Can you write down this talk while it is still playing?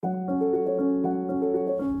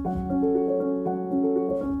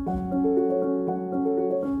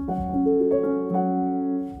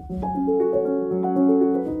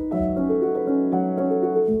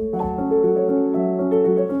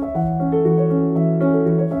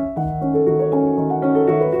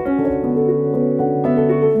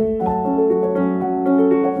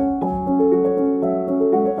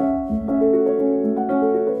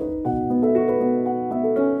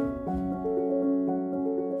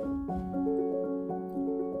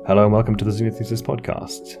Hello and welcome to the Xenothesis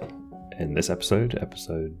podcast. In this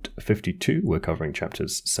episode 52, we're covering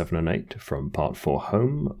chapters 7 and 8 from Part 4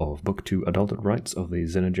 Home of Book 2 Adulthood Rights of the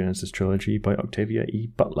Xenogenesis Trilogy by Octavia E.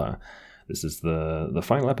 Butler. This is the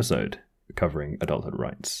final episode covering adulthood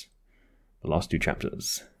rights. The last two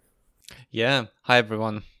chapters. Yeah. Hi,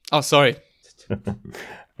 everyone. Oh, sorry.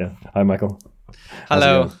 Yeah. Hi, Michael.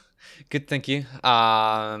 Hello. Good, thank you.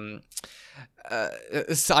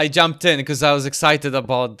 So I jumped in because I was excited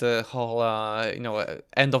about the whole,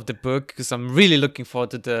 end of the book, because I'm really looking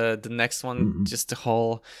forward to the next one. Mm-hmm. Just the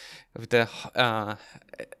whole, the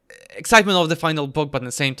excitement of the final book, but at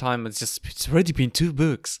the same time, it's already been 2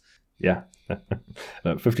 books. Yeah.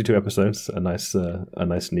 52 episodes, a nice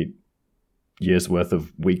neat year's worth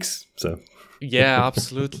of weeks. So yeah,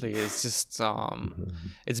 absolutely. It's just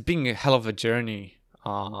it's been a hell of a journey.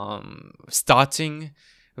 Starting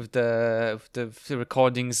with the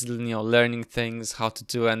recordings, learning things, how to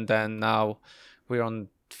do, and then now we're on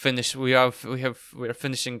finish. We are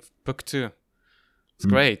finishing book 2. It's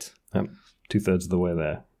great. 2/3 of the way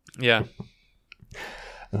there. Yeah.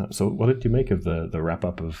 So, what did you make of the wrap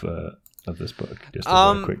up of this book? Just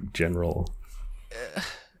a quick general.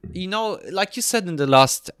 Like you said in the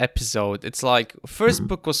last episode, it's like first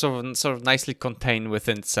book was sort of nicely contained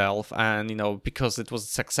within itself, and because it was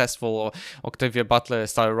successful, Octavia Butler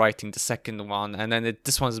started writing the second one, and then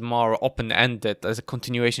this one's more open-ended as a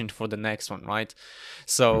continuation for the next one, right?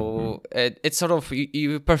 So it's sort of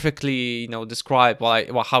you perfectly describe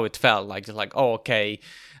how it felt like. Just like, oh, okay,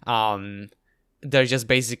 they're just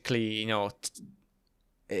basically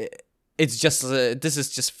it's just this is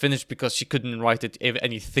just finished because she couldn't write it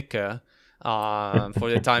any thicker for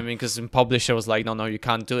the timing, because the publisher was like, no, you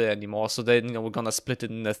can't do it anymore. So then we're gonna split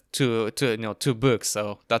it in two books.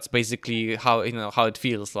 So that's basically how it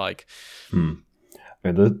feels like.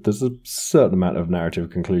 There's a certain amount of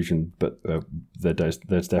narrative conclusion, but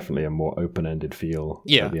there's definitely a more open-ended feel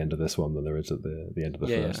at the end of this one than there is at the end of the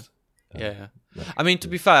first. Yeah. I mean, to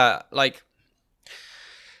be fair, like.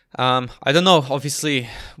 I don't know, obviously,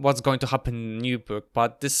 what's going to happen in the new book,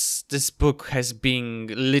 but this book has been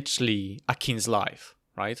literally Akin's life,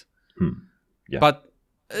 right? Yeah. But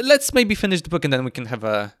let's maybe finish the book and then we can have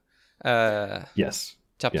a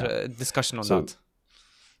chapter discussion on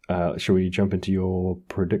that. Shall we jump into your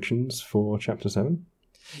predictions for chapter 7?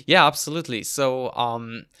 Yeah, absolutely. So,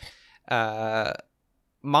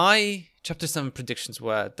 my chapter 7 predictions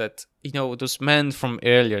were that those men from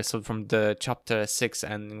earlier, so from the chapter 6,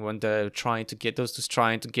 and when they're trying to get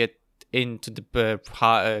into the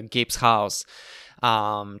Gabe's house,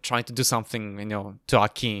 trying to do something to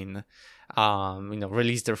Akin,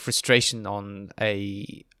 release their frustration on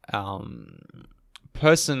a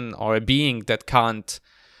person or a being that can't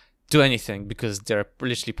do anything because they're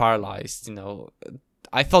literally paralyzed.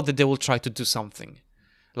 I thought that they will try to do something,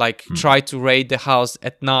 like try to raid the house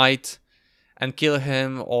at night and kill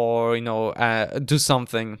him, or do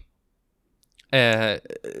something to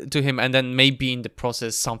him, and then maybe in the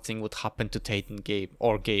process something would happen to Tate and Gabe,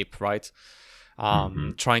 right?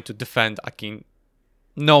 Trying to defend Akin,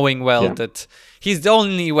 knowing that he's the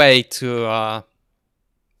only way to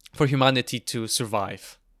for humanity to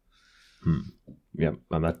survive. Yeah,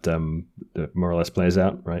 and that more or less plays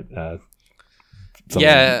out, right?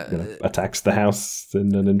 Someone, attacks the house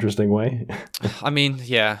in an interesting way. I mean,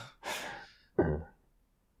 yeah.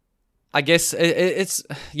 I guess it's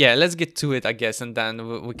let's get to it, I guess, and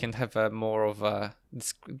then we can have a more of a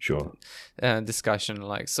discussion.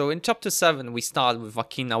 Like, so in chapter 7 we start with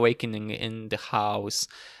Akin awakening in the house,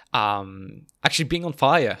 actually being on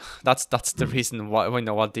fire. That's the reason why we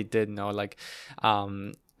know what they did now. Like,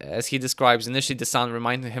 as he describes, initially the sound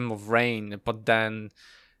reminded him of rain, but then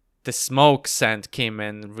the smoke scent came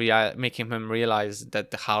in, making him realize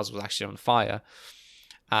that the house was actually on fire.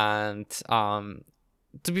 And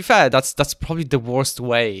to be fair, that's probably the worst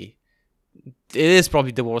way. It is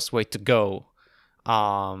probably the worst way to go.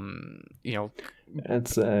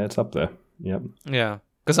 It's up there. Yep. Yeah,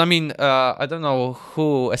 because I mean, I don't know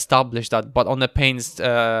who established that, but on the pain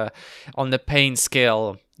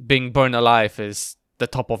scale, being burned alive is the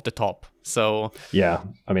top of the top. So yeah,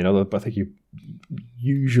 I mean, I think you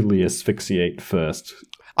usually asphyxiate first.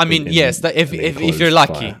 I mean, yes, if you're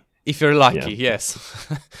lucky. Fire. If you're lucky, yes.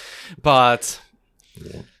 But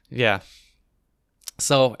yeah.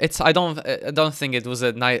 So I don't think it was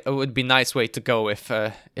it would be a nice way to go if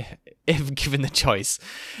given the choice.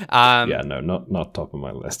 Not top of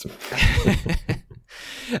my list.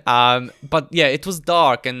 But yeah, it was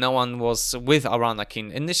dark and no one was with around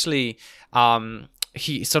Akin. Initially,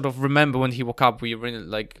 he sort of remember when he woke up, he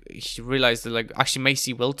realized that like actually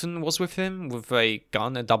Macy Wilton was with him with a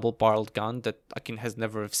gun, a double-barreled gun that Akin has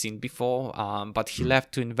never seen before. But he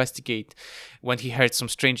left to investigate when he heard some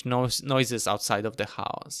strange noises outside of the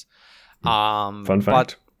house. Fun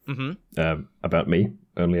fact about me: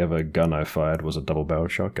 only ever gun I fired was a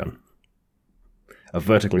double-barreled shotgun, a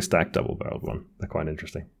vertically stacked double-barreled one. They're quite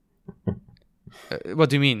interesting. What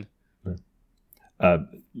do you mean?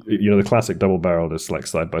 The classic double-barreled is like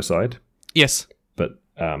side by side. Yes. But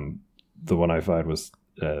the one I fired was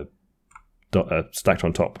stacked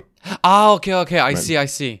on top. Ah, okay. I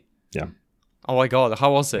see. Yeah. Oh my god,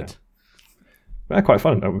 how was it? Yeah. Quite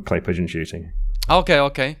fun. Clay pigeon shooting. Okay. How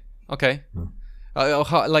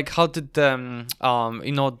did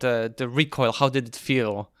the recoil? How did it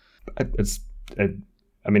feel? I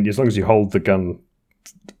mean, as long as you hold the gun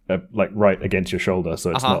like right against your shoulder,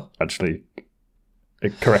 so it's not actually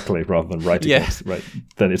correctly rather than right against, right?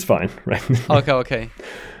 Then it's fine, right? Okay.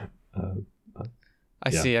 I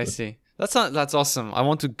see. That's awesome. I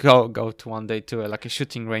want to go to one day to like a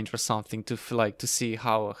shooting range or something to see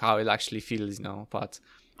how it actually feels, But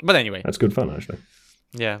anyway, that's good fun actually.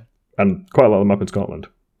 Yeah. And quite a lot of them up in Scotland.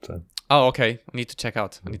 So. Oh, okay. I need to check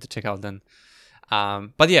out then.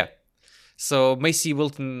 But yeah. So Macy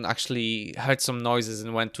Wilton actually heard some noises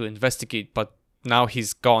and went to investigate, but now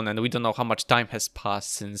he's gone, and we don't know how much time has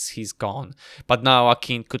passed since he's gone. But now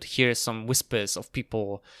Akin could hear some whispers of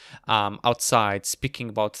people outside speaking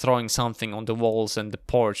about throwing something on the walls and the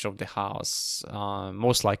porch of the house,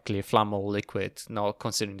 most likely a flammable liquid, now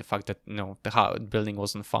considering the fact that the building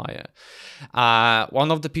was on fire. One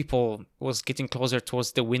of the people was getting closer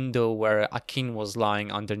towards the window where Akin was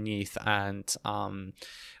lying underneath, and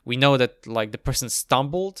we know that like the person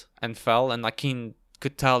stumbled and fell, and Akin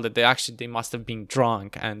could tell that they must have been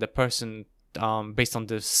drunk, and the person based on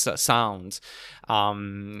the sounds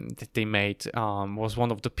that they made was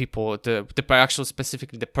one of the people,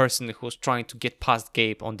 specifically the person who was trying to get past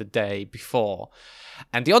Gabe on the day before.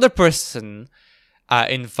 And the other person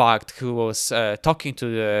in fact who was talking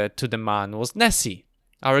to the man was Nessie,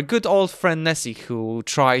 our good old friend Nessie, who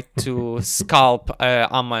tried to scalp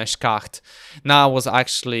Amma Schacht, now was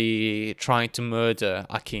actually trying to murder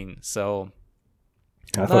Akin. So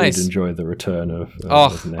I thought you'd enjoy the return of.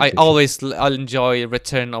 I'll enjoy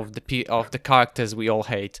return of the characters we all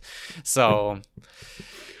hate. So,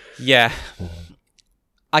 yeah,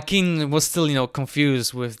 Akin was still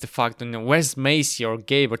confused with the fact that where's Macy or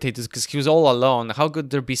Gabe or Tatus, because he was all alone. How could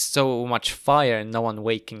there be so much fire and no one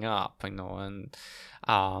waking up? And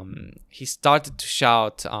he started to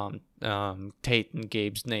shout Tate and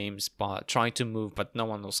Gabe's names, but trying to move, but no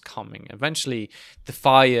one was coming. Eventually, the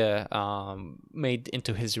fire made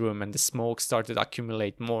into his room, and the smoke started to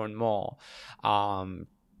accumulate more and more.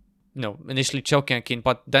 Initially choking Akin,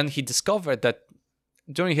 but then he discovered that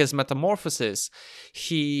during his metamorphosis,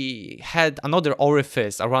 he had another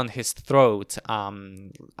orifice around his throat,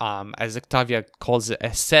 as Octavia calls it,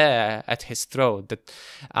 a serre at his throat that.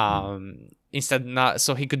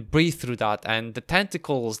 So he could breathe through that, and the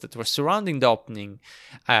tentacles that were surrounding the opening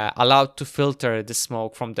allowed to filter the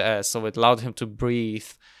smoke from the air, so it allowed him to breathe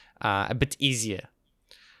a bit easier.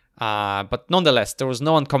 But nonetheless, there was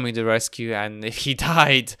no one coming to rescue, and if he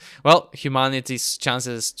died, well, humanity's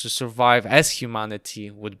chances to survive as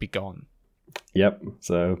humanity would be gone. Yep.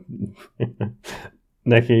 So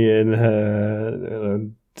Neki, in her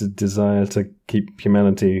desire to keep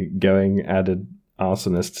humanity going, added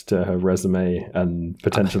arsonist to her resume and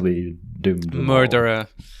potentially doomed murderer.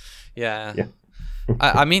 Yeah.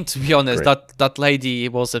 I mean, to be honest, that lady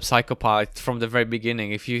was a psychopath from the very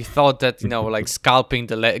beginning. If you thought that like scalping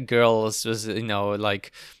the girls was they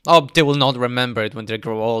will not remember it when they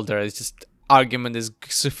grow older, it's just argument is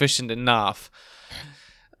sufficient enough.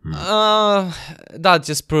 That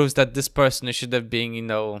just proves that this person should have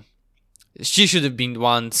been she should have been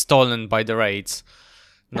one stolen by the raids.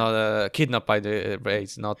 Not kidnapped by the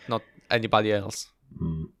raids, not anybody else.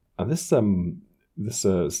 And this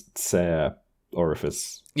serre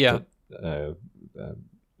orifice that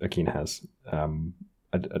Akin has,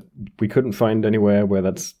 we couldn't find anywhere where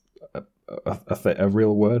that's a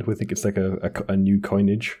real word. We think it's like a new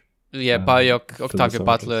coinage. Yeah, by Octavia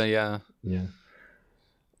Butler. Yeah.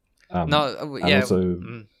 And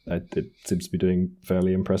also, it seems to be doing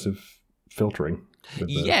fairly impressive filtering.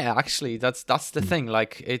 Yeah, actually, that's the thing.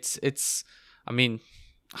 Like, it's. I mean,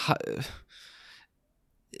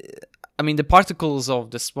 the particles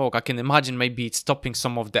of the smoke. I can imagine maybe it's stopping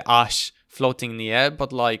some of the ash floating in the air,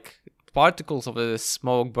 but like particles of the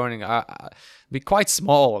smoke burning be quite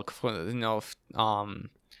small, to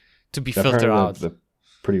be filtered out. They're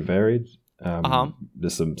pretty varied.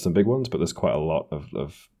 There's some big ones, but there's quite a lot of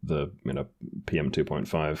the PM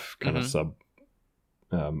 2.5 kind of sub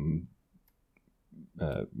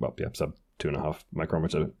 2.5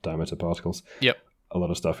 micrometer diameter particles. Yep. A lot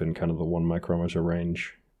of stuff in kind of the 1 micrometer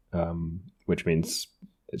range, which means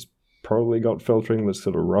it's probably got filtering that's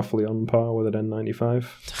sort of roughly on par with an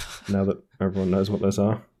N95. Now that everyone knows what those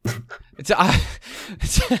are.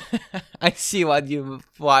 I see why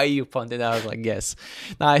you pointed out. Like, yes,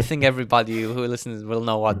 now I think everybody who listens will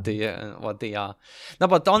know what they are. No,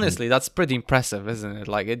 but honestly, that's pretty impressive, isn't it?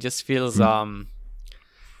 Like, it just feels. But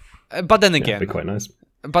then again, it'd be quite nice.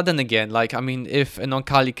 But then again, like, I mean, if an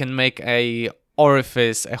Oankali can make a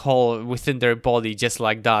orifice, a hole within their body just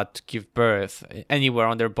like that to give birth anywhere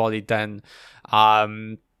on their body, then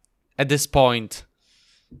at this point,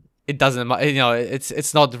 it doesn't,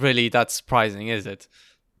 it's not really that surprising, is it?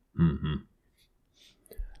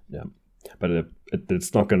 Yeah, but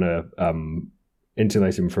it's not going to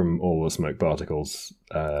insulate him from all the smoke particles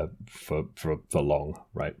for long,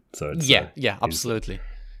 right? So it's absolutely.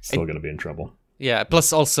 Still going to be in trouble. Yeah,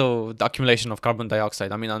 plus also the accumulation of carbon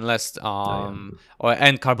dioxide. I mean, unless and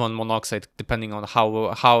carbon monoxide, depending on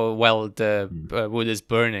how well the wood is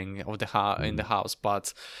burning of in the house.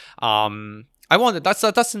 But I wonder.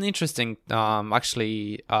 That's an interesting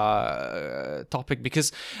topic,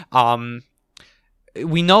 because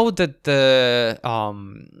we know that the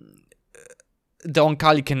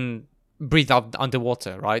Oankali can breathe out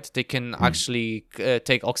underwater, right? They can actually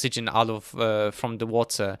take oxygen out of from the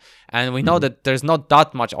water, and we know that there's not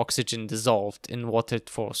that much oxygen dissolved in water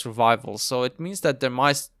for survival. So it means that the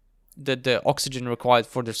oxygen required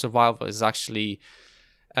for their survival is actually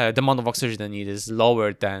the amount of oxygen they need is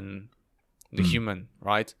lower than the human,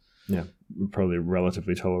 right? Yeah, probably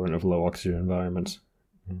relatively tolerant of low oxygen environments.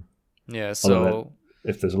 Yeah, so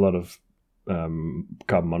if there's a lot of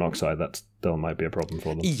carbon monoxide, that still might be a problem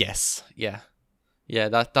for them. Yes, yeah,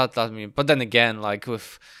 that mean. But then again, like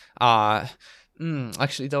with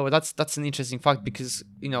actually though, that's an interesting fact, because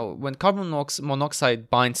when carbon monoxide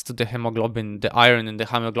binds to the hemoglobin, the iron in the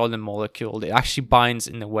hemoglobin molecule, it actually binds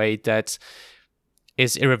in a way that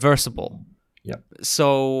is irreversible. Yeah.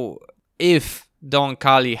 So if the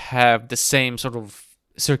Oankali have the same sort of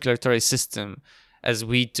circulatory system as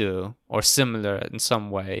we do, or similar in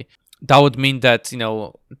some way, that would mean that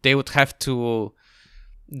they would have to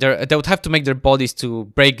make their bodies to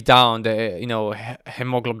break down the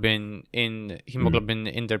hemoglobin in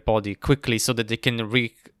their body quickly, so that they can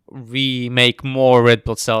remake more red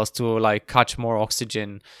blood cells to like catch more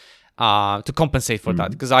oxygen to compensate for that.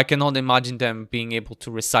 Because I cannot imagine them being able to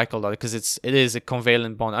recycle that, because it is a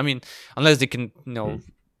covalent bond. I mean, unless they can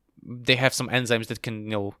they have some enzymes that can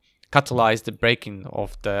catalyze the breaking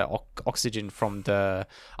of the oxygen from the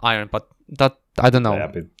iron, but that I don't know. Yeah,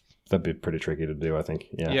 that'd be pretty tricky to do, I think.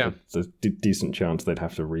 Yeah. There's a decent chance they'd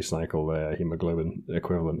have to recycle their hemoglobin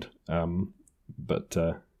equivalent. But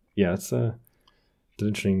it's an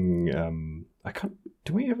interesting.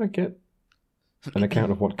 Do we ever get an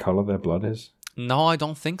account of what color their blood is? No, I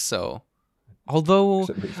don't think so. Although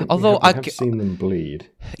I've seen them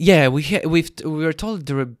bleed. Yeah, we were told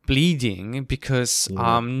they were bleeding because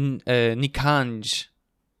Nikanj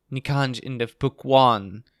in the book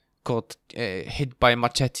 1 got hit by a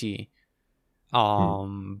machete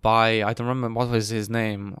by, I don't remember what was his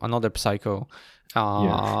name, another psycho.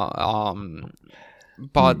 But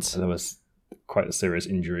there was quite a serious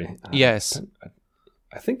injury. Yes.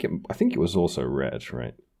 I think it was also red,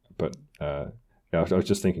 right? But I was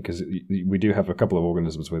just thinking, because we do have a couple of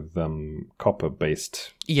organisms with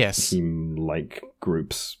copper-based heme-like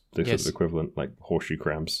groups, the sort of equivalent, like horseshoe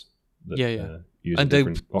crabs. That, use and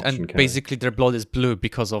basically their blood is blue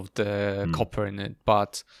because of the copper in it.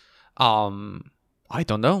 But I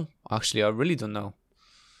don't know. Actually, I really don't know.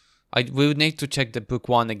 We would need to check the book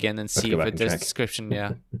 1 again and see if there's a description.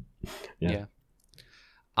 Yeah.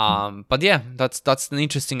 But yeah, that's an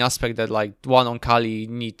interesting aspect, that like one, Oankali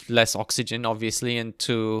need less oxygen, obviously, and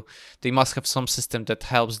two, they must have some system that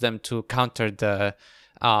helps them to counter the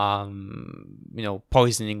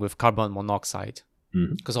poisoning with carbon monoxide,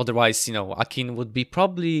 because otherwise Akin would be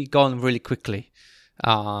probably gone really quickly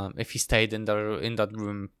if he stayed in that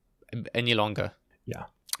room any longer. Yeah.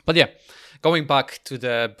 But yeah, going back to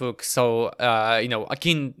the book, so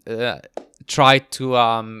Akin tried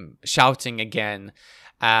to shouting again.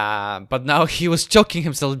 But now he was choking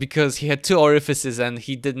himself because he had 2 orifices and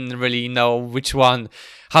he didn't really know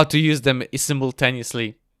how to use them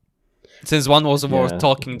simultaneously. Since one was for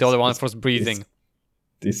talking, the other one was breathing.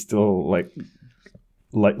 He's still like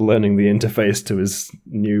learning the interface to his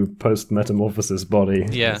new post-metamorphosis body.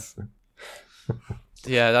 Yeah.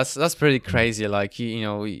 Yeah, that's pretty crazy. Like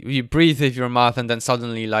you breathe with your mouth, and then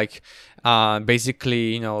suddenly, like,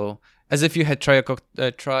 basically, as if you had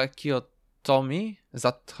tracheotomy. Is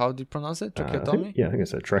that how do you pronounce it? Tracheotomy? I think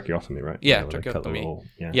it's a tracheotomy, right? Yeah, where they cut the tracheotomy. hole.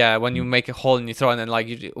 Yeah, when you make a hole in your throat, and then like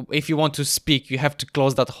if you want to speak, you have to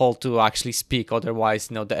close that hole to actually speak. Otherwise,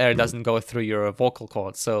 the air doesn't go through your vocal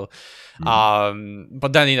cords. So,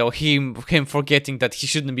 but then him forgetting that he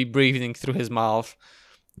shouldn't be breathing through his mouth.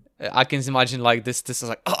 I can imagine like this. This is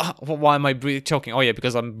like, why am I choking? Oh yeah,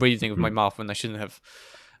 because I'm breathing with my mouth when I shouldn't have.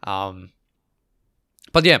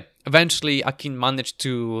 But yeah, eventually Akin managed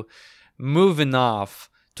to move enough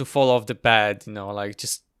to fall off the bed, like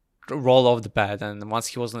just roll off the bed. And once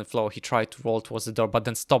he was on the floor, he tried to roll towards the door, but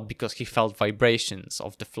then stopped because he felt vibrations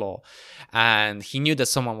of the floor. And he knew that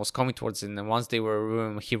someone was coming towards him. And once they were in a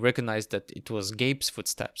room, he recognized that it was Gabe's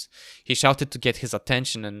footsteps. He shouted to get his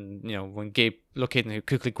attention. And, when Gabe located him, he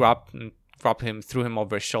quickly grabbed him, threw him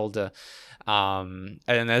over his shoulder. And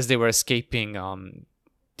as they were escaping,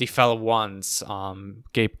 they fell once,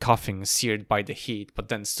 Gabe coughing, seared by the heat, but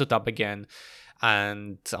then stood up again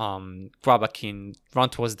and grabbed Akin, ran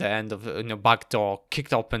towards the end of back door,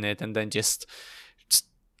 kicked open it, and then just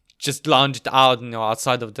lunged out,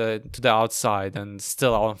 outside of to the outside, and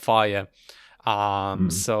still on fire.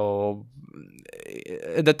 So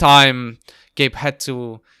at the time, Gabe had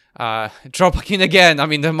to drop Akin again. I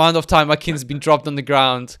mean, the amount of time Akin's been dropped on the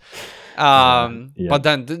ground. But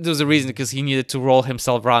then there was a reason, because he needed to roll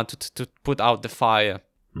himself around to put out the fire.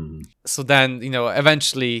 So then,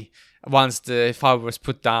 eventually, once the fire was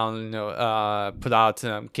put down, put out,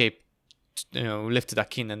 Gabe, lifted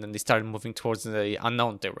Akin, and then they started moving towards the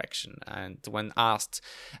unknown direction. And when asked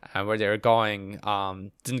where they were going,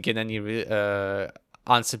 didn't get any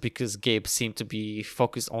answer, because Gabe seemed to be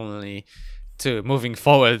focused only to moving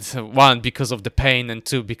forward. One, because of the pain, and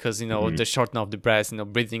two, because the shortening of the breath,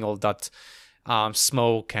 breathing all that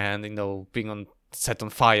smoke, and being set on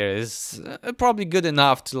fire is probably good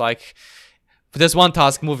enough to like. But there's one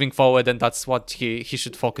task moving forward, and that's what he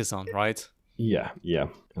should focus on, right? Yeah.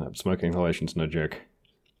 Smoking inhalation's no joke.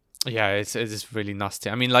 Yeah, it is really nasty.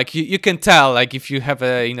 I mean, like you can tell, like if you have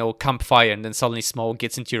a campfire and then suddenly smoke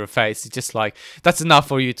gets into your face, it's just like that's enough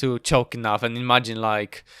for you to choke enough. And imagine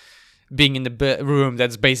like being in the room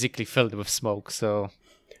that's basically filled with smoke. So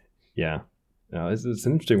yeah, it's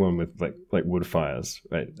an interesting one with like wood fires,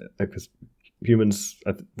 right? Because humans,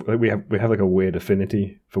 we have like a weird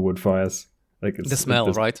affinity for wood fires. Like the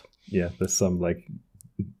smell, right? Yeah, there's some like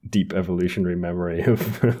deep evolutionary memory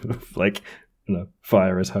of like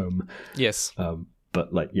fire is home. Yes.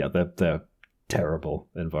 But like they're terrible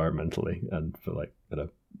environmentally, and for like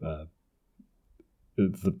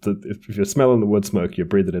if you're smelling the wood smoke, you're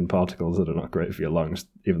breathing in particles that are not great for your lungs,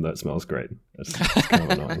 even though it smells great. It's kind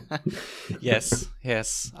of annoying. Yes,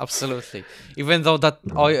 absolutely. Even though that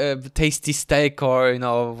tasty steak or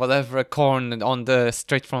whatever corn on the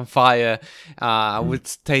straight from fire would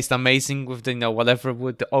taste amazing with the whatever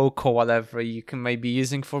wood, the oak or whatever you can maybe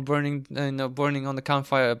using for burning burning on the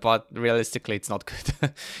campfire, but realistically, it's not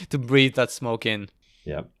good to breathe that smoke in.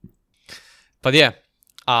 Yeah. But yeah.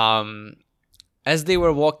 As they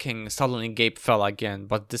were walking, suddenly Gabe fell again,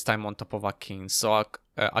 but this time on top of Akin. So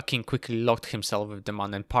Akin quickly locked himself with the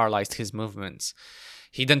man and paralyzed his movements.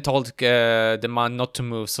 He then told the man not to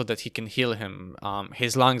move so that he can heal him.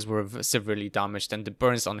 His lungs were severely damaged, and the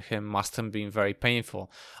burns on him must have been very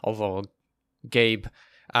painful. Although Gabe,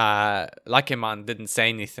 like a man, didn't say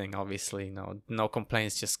anything. Obviously, no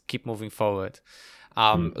complaints. Just keep moving forward.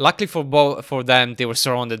 Luckily for them, they were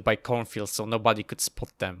surrounded by cornfields, so nobody could spot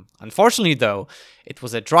them. Unfortunately, though, it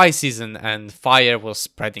was a dry season and fire was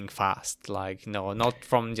spreading fast. Like, not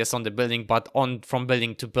from just on the building, but from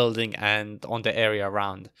building to building and on the area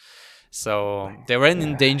around. So they were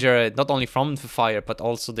in danger, not only from the fire, but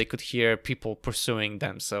also they could hear people pursuing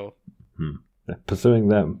them. So pursuing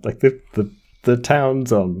them, like the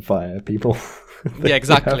town's on fire. People, yeah,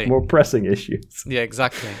 exactly. Have more pressing issues. Yeah,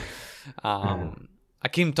 exactly.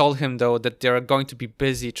 Akin told him, though, that they are going to be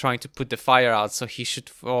busy trying to put the fire out, so he should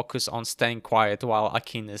focus on staying quiet while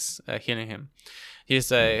Akin is healing him.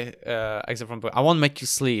 Here's a excerpt from book. I won't make you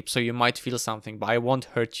sleep, so you might feel something, but I won't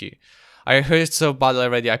hurt you. I heard it so bad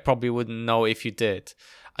already, I probably wouldn't know if you did.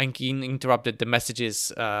 Akin interrupted the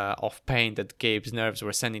messages of pain that Gabe's nerves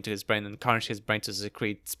were sending to his brain and encouraged his brain to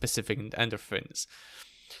secrete specific endorphins.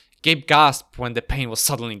 Gabe gasped when the pain was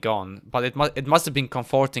suddenly gone, but it must have been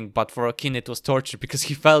comforting, but for Akin it was torture because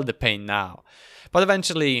he felt the pain now. But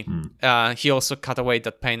eventually, he also cut away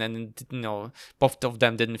that pain, and both of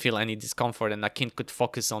them didn't feel any discomfort, and Akin could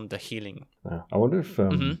focus on the healing. I wonder if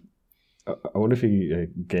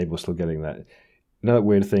Gabe was still getting that. that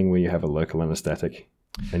weird thing where you have a local anesthetic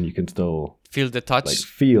and you can still Feel the touch. like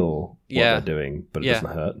feel what Yeah. they're doing, but it Yeah.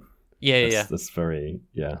 doesn't hurt. Yeah. That's very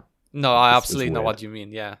No, I it's absolutely know weird. what you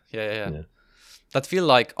mean. Yeah. Yeah. That feel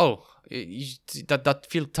like, oh, that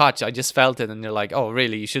feel touch. I just felt it, and you're like, oh,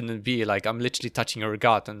 really? You shouldn't be like, I'm literally touching your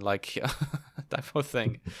gut, and like type of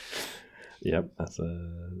thing. Yep, that's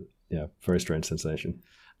a very strange sensation.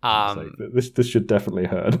 It's Um, like, this should definitely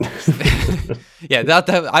hurt. yeah, that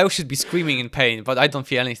I should be screaming in pain, but I don't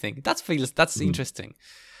feel anything. That's interesting.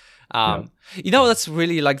 You know, that's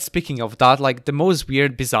really like, speaking of that, like the most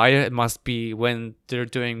weird, bizarre it must be when they're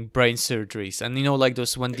doing brain surgeries, and you know, like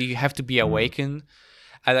those when you have to be awakened,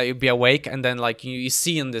 and you be awake, and then like you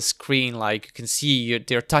see on the screen, like you can see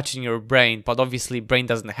they're touching your brain, but obviously brain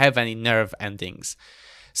doesn't have any nerve endings.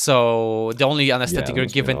 So the only anesthetic you're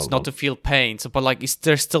that's been given is odd not one. to feel pain. So, but like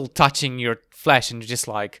they're still touching your flesh, and you're just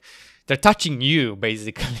like, they're touching you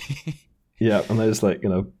basically. Yeah, and they just like,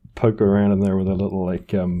 poke around in there with a little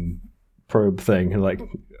like probe thing, and like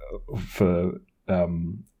for I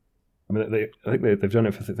mean, I think they've done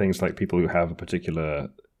it for things like people who have a particular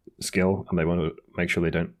skill and they want to make sure they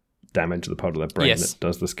don't damage the part of their brain Yes. that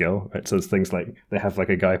does the skill. Right? So it's things like they have like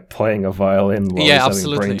a guy playing a violin while Yeah, he's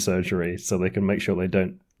absolutely. having brain surgery, so they can make sure they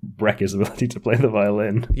don't wreck his ability to play the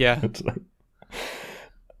violin. Yeah. It's like,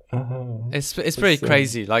 It's pretty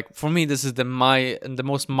crazy. Like for me, this is the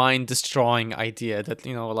most mind destroying idea that,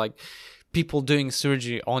 like people doing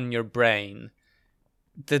surgery on your brain,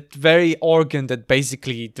 that very organ that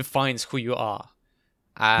basically defines who you are,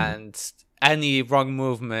 and any wrong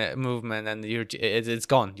movement and it's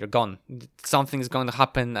gone. You're gone. Something's going to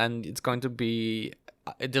happen, and it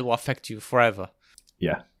will affect you forever.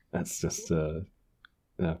 yeah, that's just very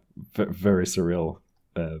surreal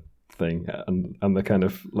thing, and the kind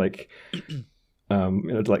of like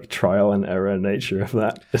like trial and error nature of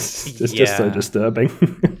that is just so Yeah. disturbing.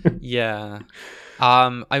 Yeah.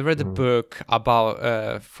 I read a book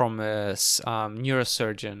about from a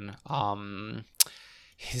neurosurgeon.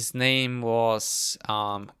 His name was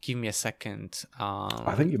give me a second.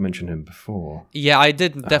 I think you mentioned him before. Yeah, I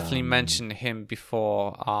did definitely mention him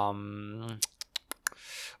before.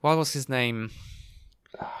 What was his name?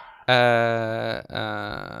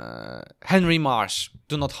 Henry Marsh.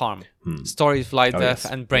 Do Not Harm. Story of Life, Death,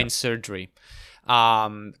 yes. and Brain Surgery.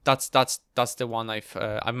 That's the one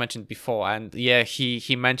I mentioned before, and yeah,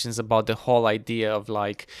 he mentions about the whole idea of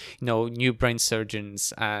like, new brain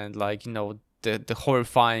surgeons, and like, the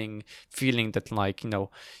horrifying feeling that like,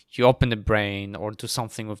 you open the brain or do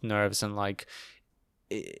something with nerves, and like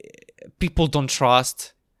people don't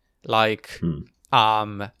trust like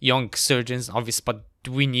young surgeons, obviously, but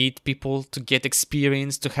we need people to get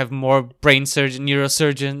experience, to have more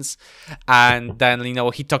neurosurgeons. And then,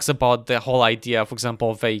 he talks about the whole idea, for example,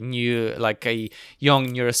 of a young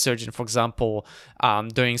neurosurgeon, for example,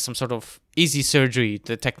 doing some sort of easy surgery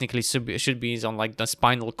that technically should be on like the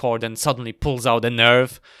spinal cord, and suddenly pulls out a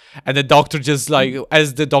nerve, and the doctor just like,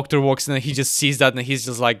 as the doctor walks in, he just sees that, and he's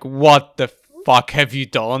just like, what the fuck have you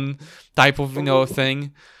done, type of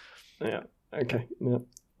thing. Yeah. Okay. Yeah.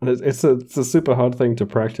 It's a super hard thing to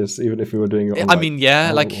practice, even if you were doing it on,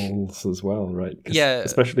 animals as well, right? Yeah.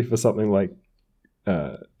 Especially for something like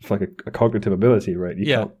for like a cognitive ability, right?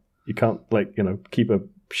 You can't like, keep a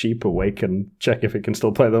sheep awake and check if it can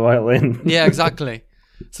still play the violin. Yeah, exactly.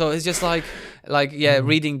 So it's just like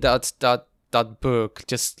reading that book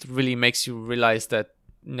just really makes you realize that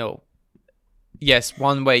yes,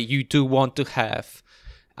 one way you do want to have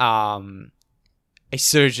a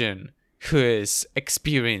surgeon who is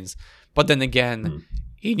experienced, but then again,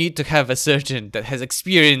 you need to have a surgeon that has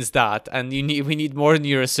experienced that, and we need more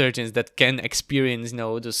neurosurgeons that can experience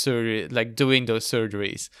the surgery, like doing those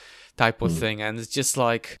surgeries type of thing. And it's just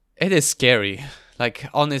like, it is scary. Like,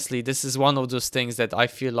 honestly, this is one of those things that I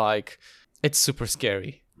feel like it's super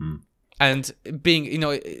scary. And being,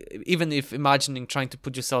 even if imagining trying to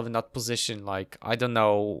put yourself in that position, like, I don't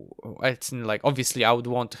know, it's like, obviously I would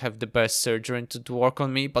want to have the best surgeon to work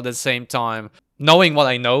on me, but at the same time, knowing what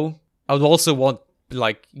I know, I would also want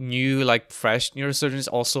like new, like fresh neurosurgeons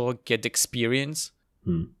also get experience,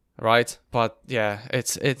 right? But yeah,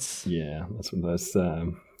 it's yeah, that's one of those.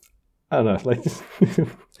 I don't know, like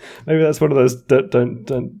maybe that's one of those.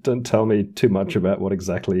 Don't tell me too much about what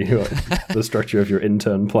exactly the structure of your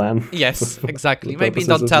intern plan. Yes, exactly. for Maybe purposes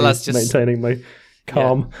don't of tell me us, just maintaining my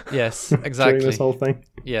calm. Yes, exactly. During this whole thing.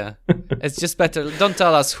 Yeah, it's just better. Don't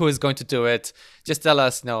tell us who is going to do it. Just tell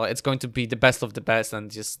us, it's going to be the best of the best,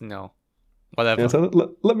 and just whatever. Yeah,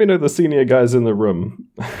 so let me know the senior guys in the room.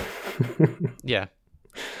 Yeah,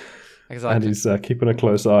 And exactly. he's keeping a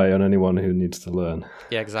close eye on anyone who needs to learn.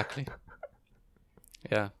 Yeah, exactly.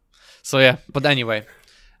 Yeah. So yeah, but anyway,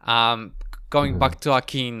 going back to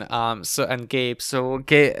Akin, and Gabe. So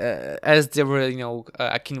as they were,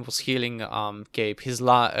 Akin was healing, Gabe,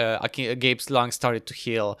 Gabe's lungs started to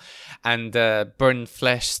heal, and burnt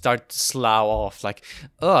flesh started to slough off. Like,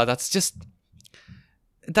 oh,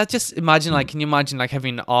 imagine, like, can you imagine like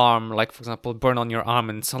having an arm, like for example, burn on your arm,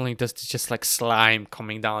 and suddenly there's just like slime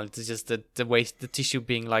coming down. It's just the waste, the tissue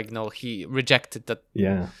being like, no, he rejected that.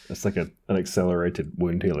 Yeah, it's like an accelerated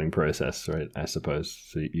wound healing process, right? I suppose.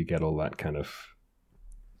 So you get all that kind of,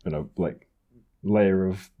 like layer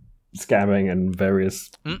of scabbing and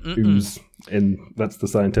various ooze. That's the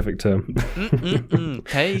scientific term.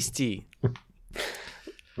 Tasty.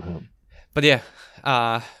 But yeah.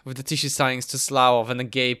 With the tissue starting to slough off, and then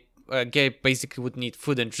Gabe basically would need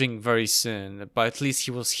food and drink very soon, but at least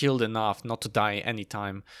he was healed enough not to die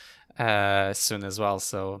anytime soon as well.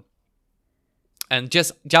 So, and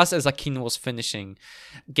just as Akin was finishing,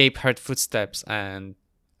 Gabe heard footsteps, and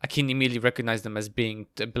Akin immediately recognized them as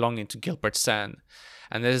belonging to Gilbert Sen.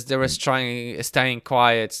 And as they were staying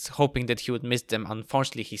quiet, hoping that he would miss them,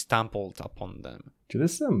 unfortunately he stumbled upon them.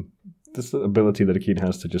 This ability that Akin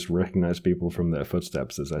has to just recognize people from their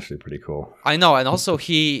footsteps is actually pretty cool. I know, and also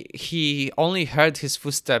he only heard his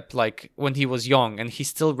footstep like when he was young, and he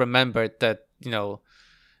still remembered that,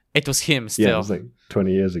 it was him still. Yeah, it was like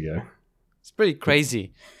 20 years ago. It's pretty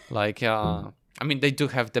crazy. Like, I mean, they do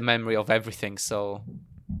have the memory of everything, so...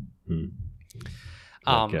 the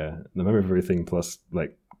memory of everything plus,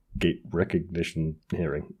 like, gate recognition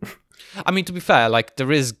hearing. I mean, to be fair, like,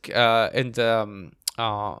 there is in the...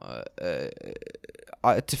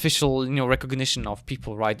 artificial, recognition of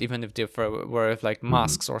people, right? Even if they were like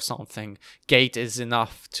masks or something, gait is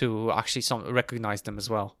enough to actually recognize them as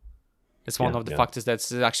well. It's one of the factors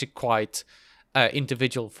that's actually quite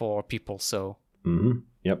individual for people. So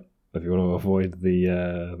yep, if you want to avoid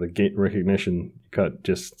the gait recognition, you can't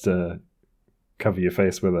just cover your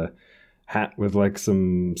face with a hat with like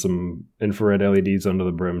some infrared LEDs under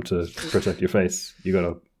the brim to protect your face. You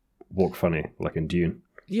gotta walk funny, like in Dune.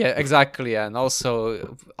 Yeah, exactly. And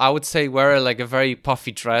also, I would say wear like a very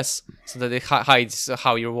puffy dress so that it hides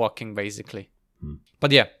how you're walking, basically.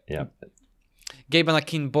 But yeah. Gabe and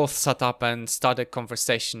Akin both sat up and started a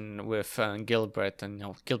conversation with Gilbert. And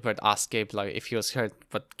Gilbert asked Gabe like if he was hurt,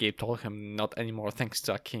 but Gabe told him not anymore, thanks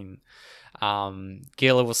to Akin.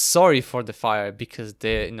 Gil was sorry for the fire because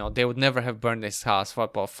they would never have burned his house.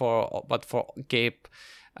 But for Gabe,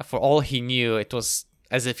 for all he knew, it was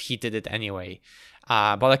as if he did it anyway.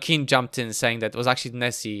 But Akin jumped in saying that it was actually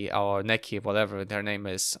Nessie or Neki, whatever their name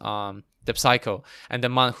is, the psycho, and the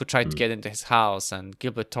man who tried to get into his house. And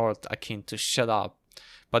Gilbert told Akin to shut up.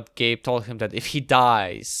 But Gabe told him that if he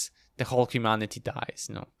dies, the whole humanity dies,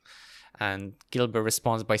 And Gilbert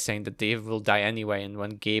responds by saying that Dave will die anyway. And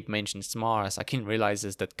when Gabe mentions Mars, Akin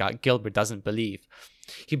realizes that Gilbert doesn't believe.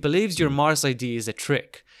 He believes your Mars idea is a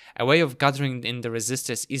trick. A way of gathering in the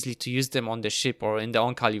resistors easily to use them on the ship or in the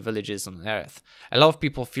Oankali villages on Earth. A lot of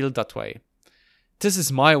people feel that way. This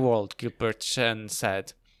is my world, Gilbert Chen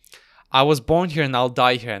said. I was born here and I'll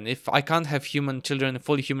die here, and if I can't have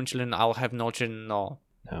fully human children, I'll have no children at all.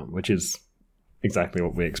 Which is exactly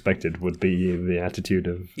what we expected would be the attitude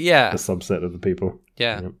of a subset of the people.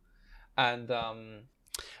 Yeah. And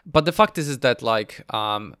but the fact is that like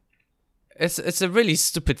it's a really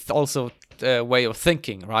stupid way of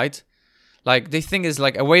thinking, right? Like the thing is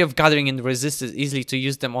like a way of gathering in the resistors easily to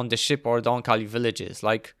use them on the ship or the Oankali villages.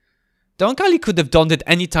 Like the Oankali could have done it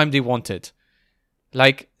anytime they wanted.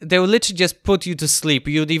 Like they would literally just put you to sleep.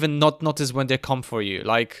 You'd even not notice when they come for you.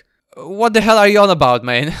 Like what the hell are you on about,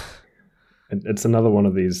 man? It's another one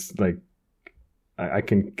of these like I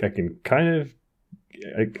can kind of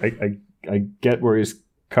I get where he's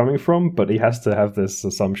coming from, but he has to have this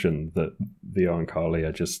assumption that the Oankali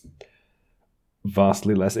are just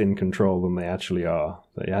vastly less in control than they actually are.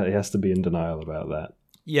 He has to be in denial about that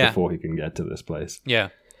before he can get to this place. Yeah.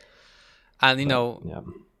 And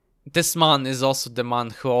this man is also the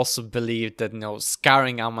man who also believed that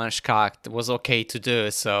scarring Amanshkak was okay to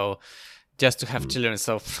do, so just to have children.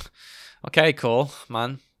 So okay, cool,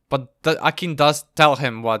 man. But Akin does tell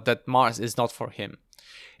him that Mars is not for him.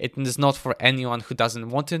 It is not for anyone who doesn't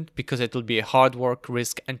want it, because it will be a hard work,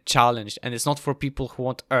 risk, and challenge. And it's not for people who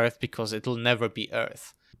want Earth, because it will never be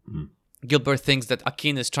Earth. Gilbert thinks that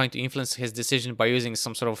Akin is trying to influence his decision by using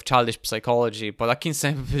some sort of childish psychology, but Akin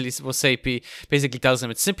basically tells him,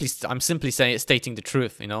 I'm simply stating the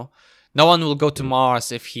truth, No one will go to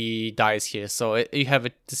Mars if he dies here, so you have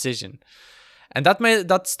a decision. And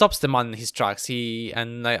that stops the man in his tracks.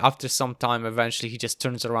 After some time, eventually he just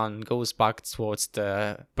turns around and goes back towards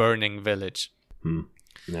the burning village.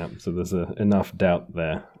 Yeah, so there's enough doubt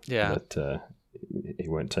there Yeah. that he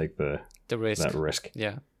won't take The risk. that risk.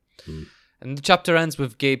 Yeah. Mm. And the chapter ends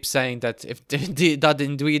with Gabe saying that if that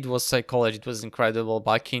indeed was psychology, it was incredible.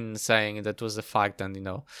 But Akin saying that was a fact, and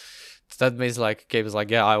that means like Gabe is like,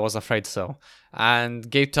 yeah, I was afraid so. And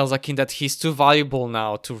Gabe tells Akin that he's too valuable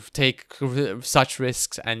now to take such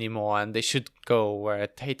risks anymore, and they should go where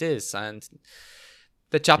Tate is. And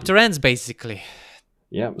the chapter ends basically.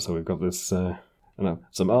 Yeah, so we've got this,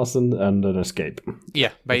 some arson and an escape.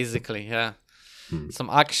 Yeah, basically, yeah. Some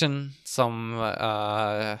action, some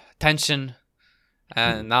tension,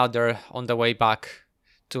 and now they're on the way back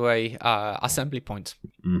to a assembly point.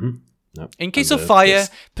 Mm-hmm. Yep. In case of fire,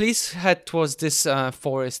 please head towards this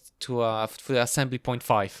forest to the assembly point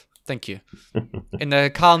 5. Thank you. In a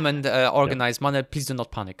calm and organized manner, please do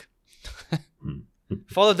not panic.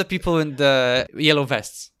 Follow the people in the yellow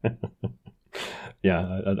vests.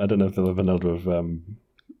 Yeah, I don't know if they'll have been able to have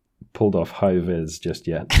pulled off high vis just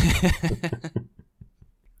yet.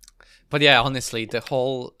 But yeah, honestly, the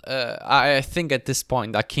whole I think at this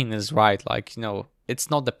point Akin is right. Like, it's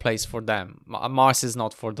not the place for them. Mars is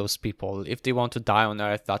not for those people. If they want to die on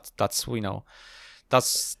Earth, that's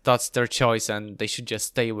their choice, and they should just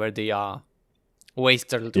stay where they are, waste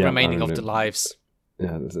their remaining of their lives.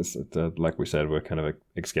 Yeah, like we said, we're kind of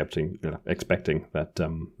expecting that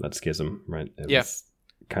that schism, right? It's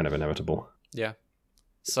kind of inevitable. Yeah.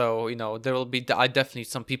 So, there will be definitely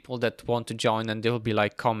some people that want to join, and they will be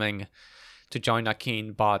like coming to join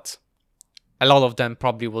Akin, but a lot of them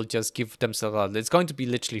probably will just give themselves out. It's going to be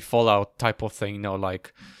literally Fallout type of thing,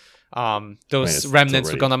 those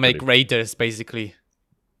remnants are gonna make raiders basically.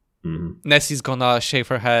 Mm-hmm. Nessie's gonna shave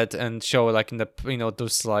her head and show like in the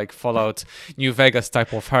those like Fallout New Vegas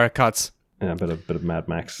type of haircuts. Yeah, a bit of Mad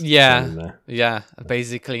Max. Yeah,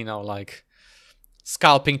 basically, like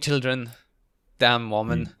scalping children. Damn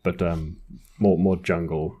woman. But more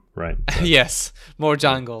jungle, right? Yes, more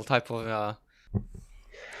jungle type of.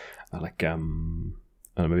 Like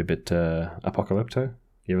maybe a bit Apocalypto.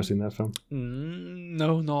 You ever seen that film?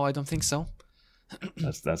 No, I don't think so.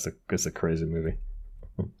 It's a crazy movie.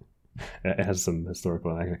 It has some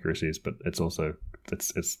historical inaccuracies, but it's also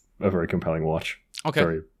it's a very compelling watch. Okay.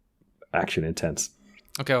 Very action intense.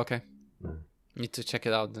 Okay. Need to check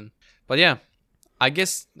it out then. But yeah, I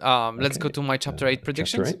guess let's go to my chapter 8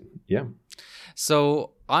 predictions. Chapter 8, yeah.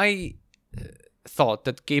 So I thought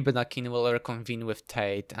that Gabe and Akin will reconvene with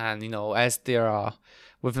Tate, and as they are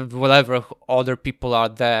with whatever other people are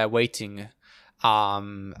there waiting,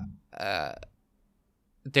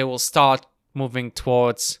 they will start moving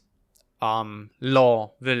towards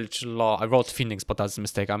Village Law. I wrote Phoenix, but that's a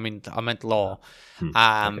mistake. I meant Law.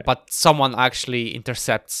 Okay. But someone actually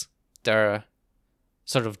intercepts their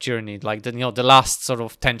sort of journey, like the last sort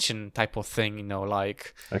of tension type of thing,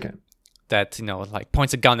 like okay. That like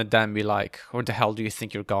points a gun at them, be like, where the hell do you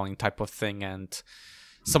think you're going, type of thing, and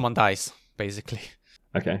someone dies basically.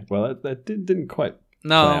 Okay, well that didn't quite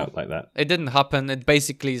play out like that. It didn't happen. It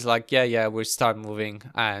basically is like yeah we start moving,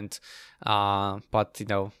 and but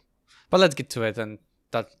let's get to it, and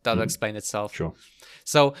that'll explain itself. Sure.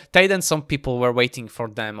 So Tate and some people were waiting for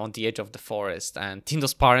them on the edge of the forest, and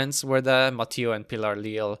Tindo's parents were there, Matteo and Pilar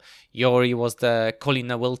Leal. Yori was there,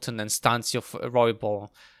 Colina Wilton and Stancio Roybal,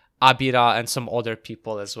 Abira and some other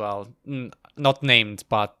people as well. Not named,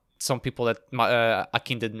 but some people that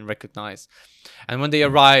Akin didn't recognize. And when they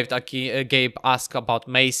arrived, Gabe asked about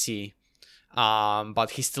Macy,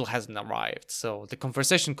 but he still hasn't arrived. So the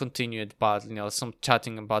conversation continued, but some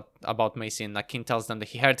chatting about Macy, and Akin tells them that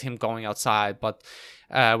he heard him going outside, but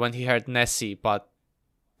when he heard Nessie, but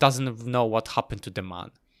doesn't know what happened to the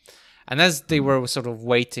man. And as they were sort of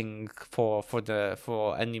waiting for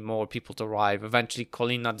any more people to arrive, eventually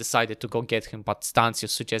Colina decided to go get him, but Stancio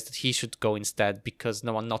suggested he should go instead because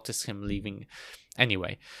no one noticed him leaving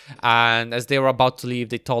anyway. And as they were about to leave,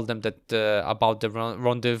 they told them that about the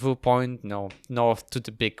rendezvous point, north to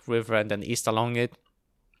the big river and then east along it,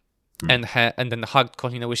 and then hugged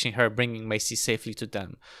Colina, wishing her bringing Macy safely to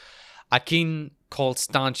them. Akin called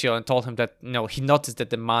Stancio and told him that he noticed that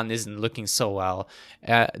the man isn't looking so well.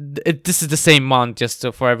 This is the same man, just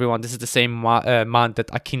for everyone. This is the same man that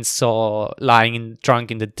Akin saw lying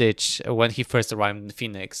drunk in the ditch when he first arrived in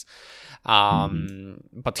Phoenix.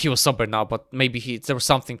 But he was sober now. But maybe there was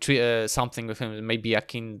something with him. Maybe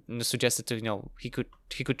Akin suggested to he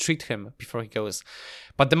could treat him before he goes.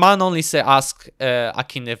 But the man only asked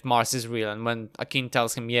Akin if Mars is real, and when Akin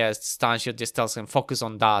tells him yes, Stancio just tells him focus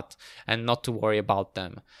on that and not to worry about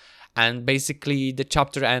them. And basically the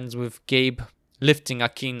chapter ends with Gabe lifting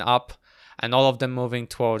Akin up and all of them moving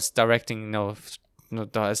towards directing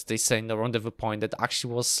as they say in the rendezvous point, that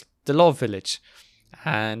actually was the Law Village.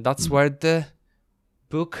 And that's where the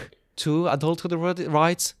book to Adulthood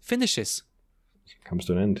Rights finishes. Comes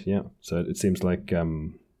to an end, yeah. So it seems like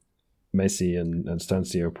Macy and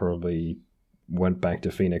Stancio probably went back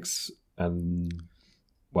to Phoenix, and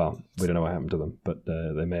well, we don't know what happened to them, but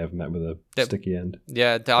they may have met with a sticky end.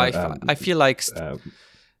 Yeah, I feel like was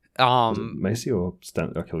it Macy or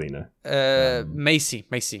Kalina? Macy,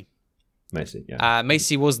 yeah.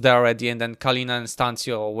 Macy was there already, and then Kalina and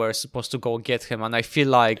Stancio were supposed to go get him. And I feel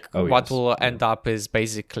like will end up is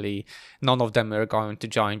basically none of them are going to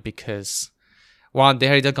join, because one,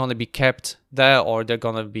 they're either going to be kept there or they're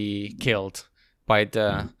going to be killed by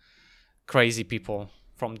the crazy people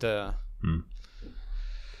from the...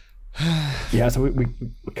 Yeah, so we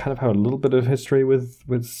kind of have a little bit of history with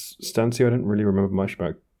Stancio. I didn't really remember much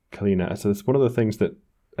about Kalina. So it's one of the things that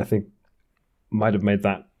I think might have made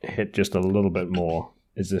that hit just a little bit more,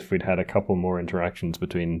 is if we'd had a couple more interactions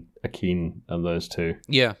between Akin and those two.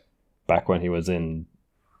 Yeah. Back when he was in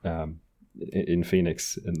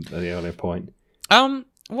Phoenix at the earlier point.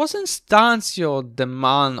 Wasn't Stancio the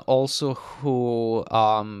man also who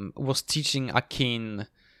was teaching Akin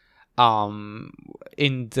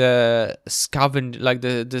in the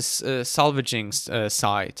salvaging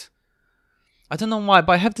side? I don't know why,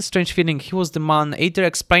 but I have the strange feeling he was the man either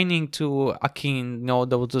explaining to Akin,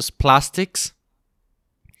 there was those plastics,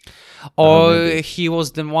 or he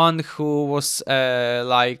was the one who was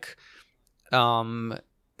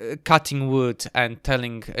cutting wood and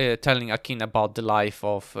telling Akin about the life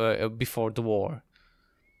of before the war.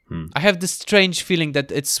 I have this strange feeling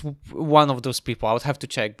that it's one of those people. I would have to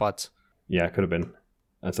check, but yeah, it could have been.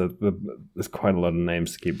 And so there's quite a lot of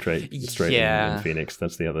names to keep straight in Phoenix.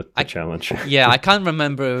 That's the other challenge. Yeah, I can't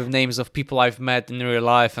remember names of people I've met in real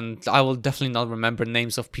life, and I will definitely not remember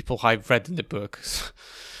names of people I've read in the book.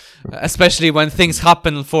 Especially when things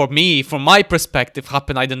happen for me, from my perspective,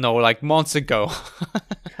 I don't know, like months ago.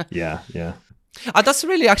 Yeah. That's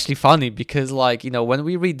really actually funny, because when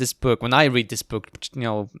I read this book,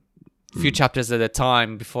 few chapters at a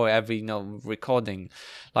time before every recording,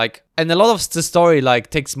 and a lot of the story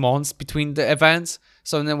takes months between the events,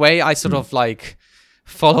 so in a way I sort of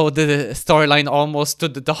follow the storyline almost to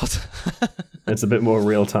the dot. It's a bit more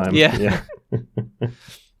real time. Yeah.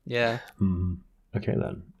 Okay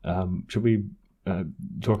then, should we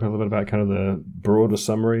talk a little bit about kind of the broader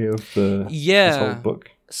summary of this whole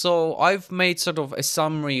book? So I've made sort of a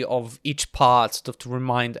summary of each part, sort of to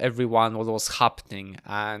remind everyone what was happening,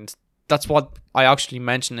 and that's what I actually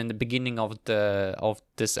mentioned in the beginning of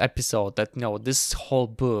this episode, that this whole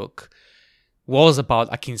book was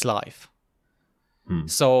about Akin's life.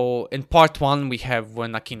 So in part 1 we have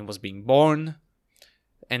when Akin was being born,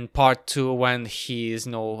 in part 2 when he is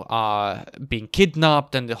being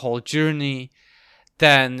kidnapped and the whole journey,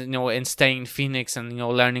 then in staying in Phoenix and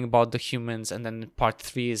learning about the humans, and then part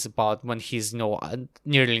 3 is about when he's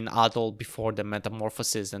nearly an adult before the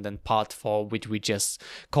metamorphosis, and then part 4, which we just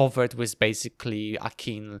covered, was basically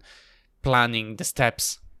Akin planning the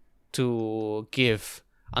steps to give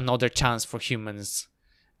another chance for humans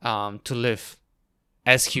to live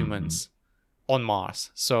as humans on Mars.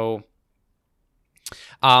 So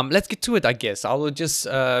let's get to it, I guess. I will just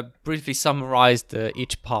briefly summarize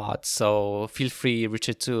each part, so feel free,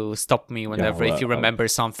 Richard, to stop me whenever if you remember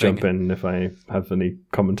something. Jump in if I have any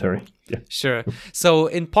commentary. Yeah. Sure. So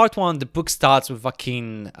in part 1, the book starts with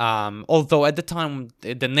Akin, although at the time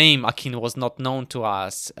the name Akin was not known to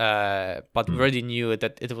us, but we already knew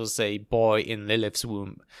that it was a boy in Lilith's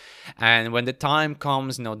womb. And when the time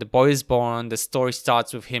comes, the boy is born, the story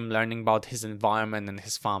starts with him learning about his environment and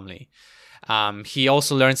his family. He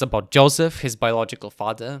also learns about Joseph, his biological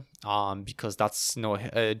father, because that's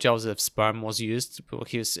Joseph's sperm was used.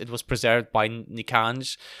 It was preserved by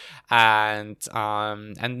Nikanj, and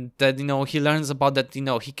that he learns about that.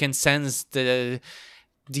 He can sense the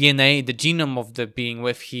DNA, the genome of the being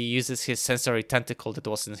with. He uses his sensory tentacle that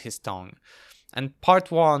was in his tongue. And part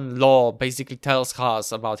 1, Law, basically tells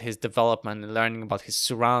us about his development and learning about his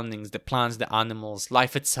surroundings, the plants, the animals,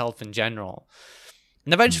 life itself in general.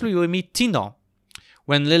 And eventually we meet Tino,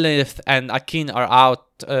 when Lilith and Akin are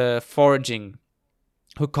out foraging,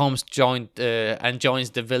 who comes joins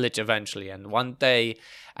the village eventually. And one day,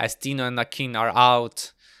 as Tino and Akin are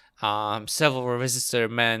out, several Resistor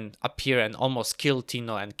men appear and almost kill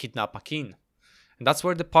Tino and kidnap Akin. And that's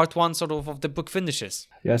where the part 1 sort of the book finishes.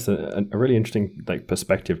 Yes, a really interesting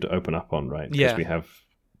perspective to open up on, right? Because we have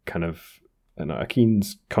kind of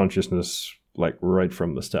Akin's consciousness right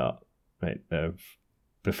from the start, right?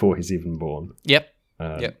 Before he's even born. Yep.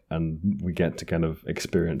 And we get to kind of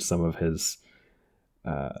experience some of his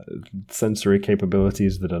sensory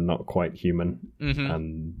capabilities that are not quite human,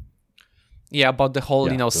 and yeah, about the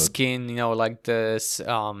whole, Yeah, skin, like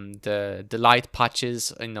the light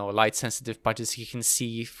patches, light sensitive patches he can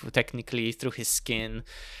see technically through his skin,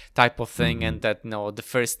 type of thing, and that the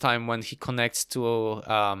first time when he connects to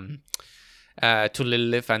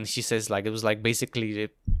Lilith, and she says like it was like basically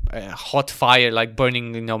a hot fire, like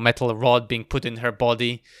burning metal rod being put in her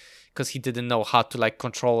body, because he didn't know how to like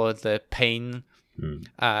control the pain.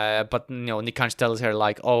 But Nikanj tells her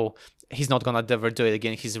like, oh, he's not gonna ever do it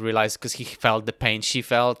again. He's realized because he felt the pain she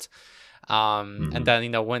felt. And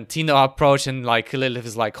then when Tino approached and like Lilith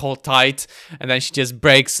is like, hold tight, and then she just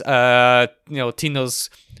breaks Tino's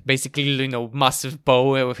basically massive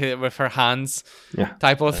bow with her hands,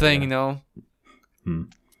 type of thing.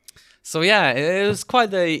 So yeah, it was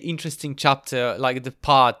quite an interesting chapter, like the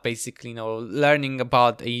part basically, learning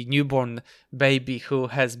about a newborn baby who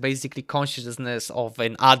has basically consciousness of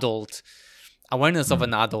an adult, awareness of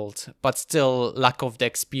an adult, but still lack of the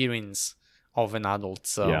experience of an adult.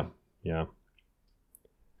 So yeah,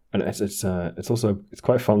 and it's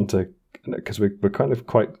quite fun to, because we're kind of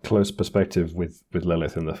quite close perspective with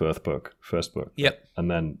Lilith in the first book. Yep.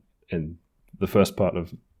 And then in the first part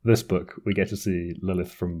of this book, we get to see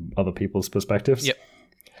Lilith from other people's perspectives. Yep.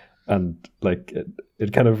 And like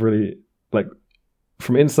it kind of really, like,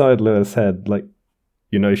 from inside Lilith's head, like,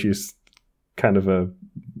 she's kind of a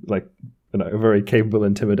very capable,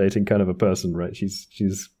 intimidating kind of a person, right? She's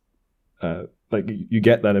like, you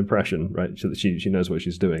get that impression, right? She knows what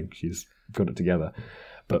she's doing. She's got it together.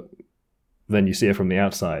 But then you see her from the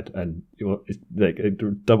outside, and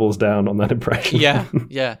it doubles down on that impression.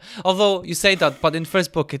 Yeah. Although you say that, but in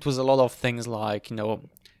first book it was a lot of things like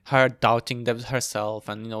her doubting herself,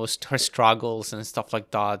 and her struggles and stuff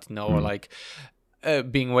like that. Like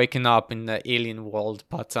being waken up in the alien world.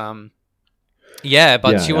 But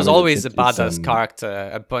she was always a badass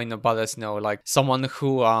character, a badass, like someone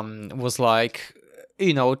who was like,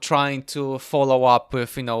 trying to follow up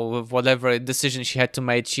with, with whatever decision she had to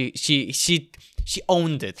make. She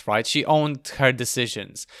owned it, right? She owned her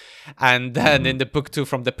decisions. And then in the book 2,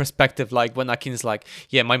 from the perspective, like when Akin's like,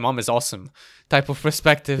 yeah, my mom is awesome, type of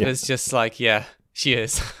perspective, is just like, yeah, she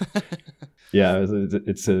is. Yeah,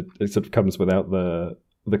 it sort of comes without the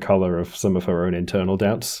color of some of her own internal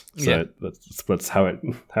doubts. So that's how it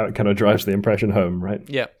kind of drives the impression home, right?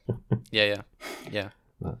 Yeah.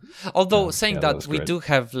 Although saying that we great. do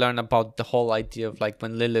have learned about the whole idea of like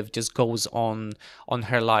when Lilith just goes on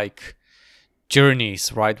her like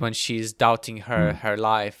journeys, right? When she's doubting her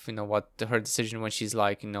life, what her decision, when she's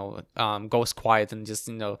like, goes quiet and just,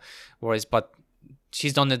 worries. But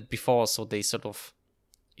she's done it before, so they sort of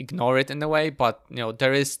ignore it in a way. But,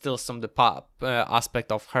 there is still some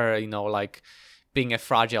aspect of her, like being a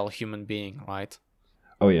fragile human being, right?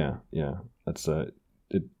 Oh, yeah. That's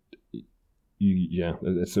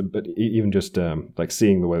but even just like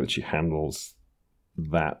seeing the way that she handles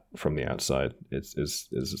that from the outside is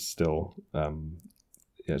still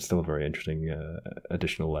it's still a very interesting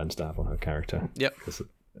additional lens to have on her character. Yep. Because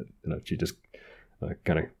she just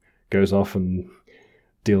kind of goes off and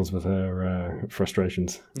deals with her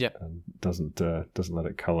frustrations. Yeah. And doesn't let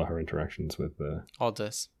it color her interactions with the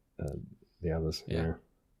others. The others. Yeah.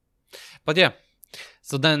 But yeah.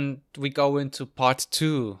 So then we go into part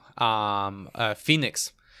 2,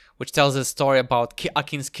 Phoenix, which tells a story about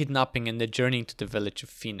Akin's kidnapping and the journey to the village of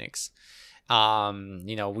Phoenix. We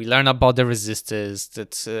learn about the resistors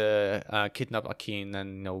that kidnap Akin,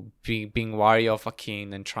 and being wary of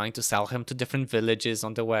Akin and trying to sell him to different villages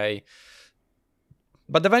on the way.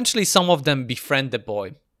 But eventually, some of them befriend the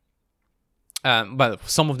boy.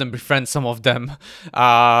 Some of them befriend, some of them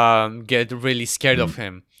get really scared of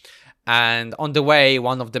him. And on the way,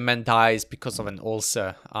 one of the men dies because of an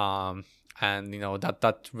ulcer. And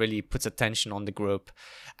that really puts attention on the group.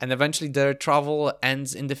 And eventually their travel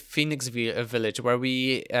ends in the Phoenix village,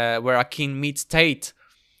 where Akin meets Tate,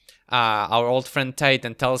 our old friend Tate,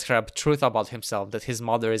 and tells her the truth about himself, that his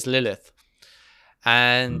mother is Lilith.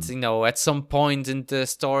 And at some point in the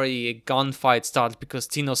story, a gunfight starts because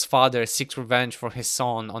Tino's father seeks revenge for his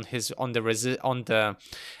son on the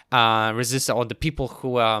people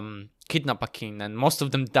who kidnap Akin, and most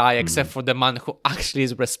of them die except for the man who actually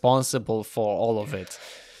is responsible for all of it.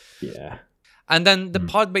 Yeah. And then the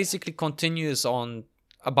part basically continues on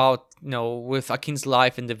about with Akin's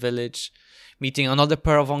life in the village, meeting another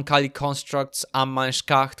pair of Oankali constructs, Amma and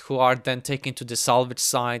Shkacht, who are then taken to the salvage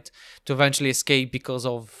site to eventually escape because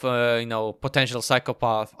of potential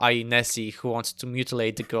psychopath, i.e. Nessie, who wants to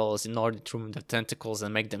mutilate the girls in order to remove their tentacles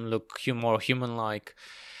and make them look more human-like.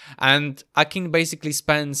 And Akin basically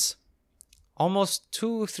spends almost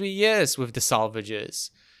 2-3 years with the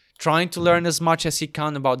salvages, trying to learn as much as he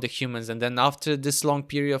can about the humans. And then after this long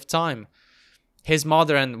period of time, his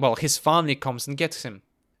mother and, well, his family comes and gets him.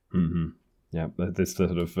 Mm-hmm. Yeah, this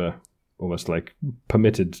sort of almost like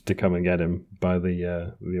permitted to come and get him by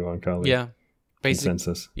the Oankali. Yeah.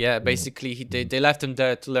 Consensus. Yeah, basically they left him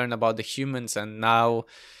there to learn about the humans, and now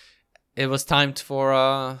it was time for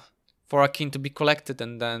Akin to be collected,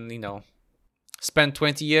 and then, you know, spend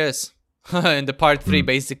 20 years in the part 3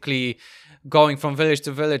 basically going from village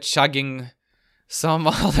to village, shagging some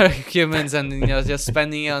other humans, and, you know, just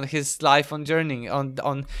spending on his life on journey,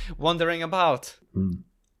 on wandering about.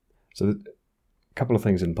 So a couple of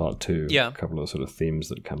things in part 2, Yeah. a couple of sort of themes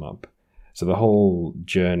that come up. So the whole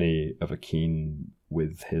journey of Akin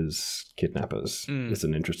with his kidnappers is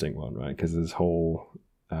an interesting one, right? Because this whole,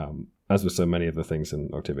 as with so many of the things in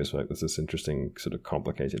Octavius' work, there's this interesting sort of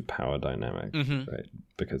complicated power dynamic, right?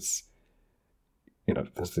 Because, you know,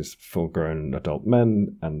 there's these full-grown adult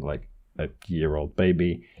men and like a year-old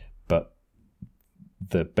baby, but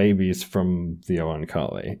the baby's from the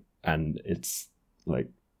Oankali, and it's like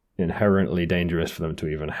inherently dangerous for them to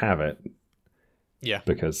even have it. Yeah.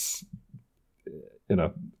 Because, you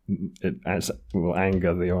know, it will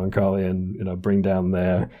anger the Oankali and, you know, bring down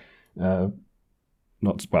their,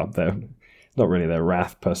 not really their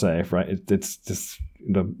wrath per se, right? It's just,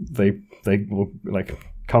 you know, they will like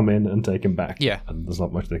come in and take him back. Yeah. And there's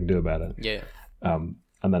not much they can do about it. Yeah.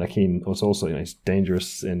 And then Akin was also, you know, he's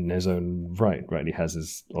dangerous in his own right? He has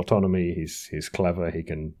his autonomy. He's clever. He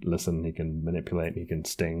can listen. He can manipulate. He can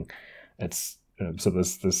sting. It's so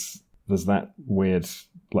there's that weird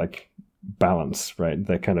like balance, right?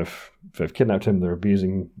 They've kidnapped him. They're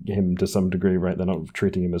abusing him to some degree, right? They're not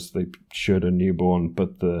treating him as they should a newborn,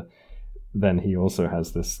 but then he also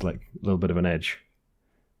has this like little bit of an edge,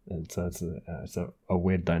 and so it's a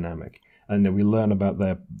weird dynamic. And then we learn about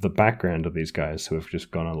the background of these guys who have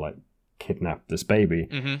just gone and like kidnapped this baby,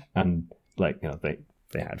 and like, you know, they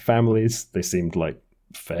had families. They seemed like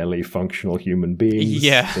fairly functional human beings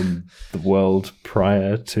in the world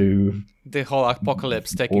prior to the whole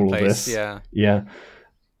apocalypse taking place. Yeah,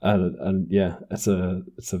 and yeah, it's a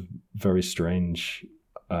very strange,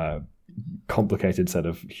 complicated set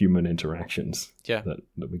of human interactions that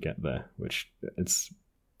we get there, which it's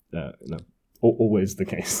you know, always the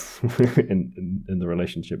case in the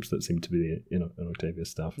relationships that seem to be in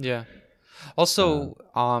Octavius stuff. Yeah. Also,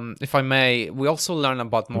 if I may, we also learn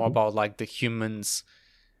about more about like the humans,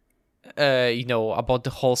 you know, about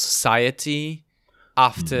the whole society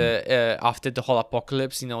after the whole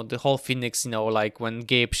apocalypse. You know, the whole Phoenix. You know, like when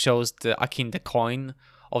Gabe shows Akin the coin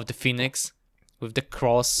of the Phoenix with the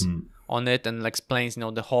cross on it, and explains, you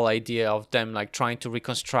know, the whole idea of them like trying to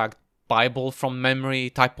reconstruct Bible from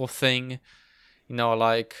memory type of thing. You know,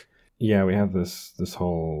 like... Yeah, we have this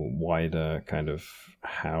whole wider kind of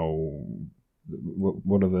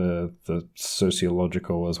what are the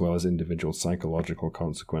sociological as well as individual psychological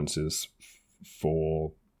consequences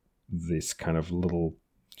for this kind of little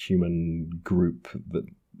human group that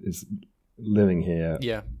is living here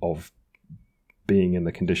of being in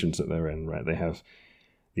the conditions that they're in, right? They have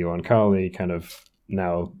the Oankali kind of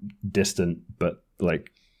now distant, but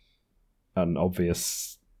like an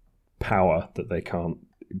obvious power that they can't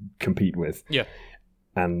compete with. Yeah.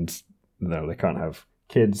 And no, they can't have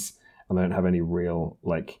kids, and they don't have any real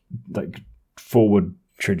like forward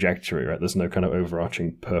trajectory, right? There's no kind of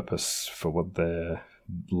overarching purpose for what their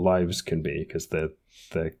lives can be, because they're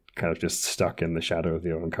kind of just stuck in the shadow of the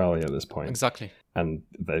Oankali at this point. Exactly. And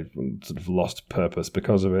they've sort of lost purpose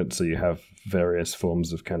because of it. So you have various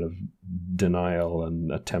forms of kind of denial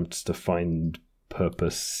and attempts to find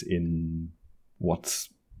purpose in what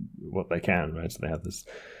they can, right? So they have this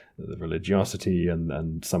the religiosity,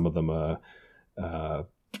 and some of them are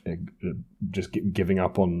just giving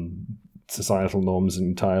up on societal norms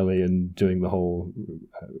entirely and doing the whole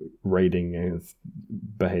raiding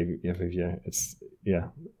behavior. It's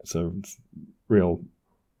a real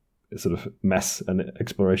sort of mess and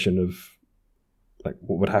exploration of like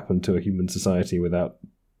what would happen to a human society without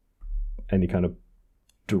any kind of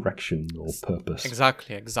direction or purpose.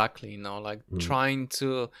 Exactly. You know, like trying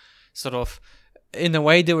to sort of, in a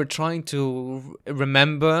way, they were trying to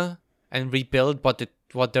remember and rebuild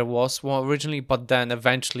what there was originally, but then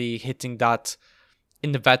eventually hitting that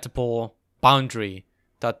inevitable boundary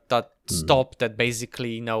that stop, that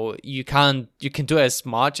basically, you know, you can do as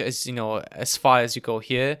much as, you know, as far as you go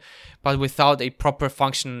here, but without a proper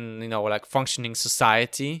function, you know, like functioning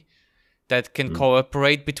society that can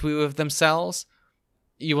cooperate with themselves,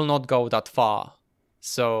 you will not go that far.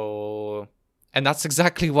 So And that's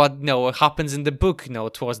exactly what happens in the book,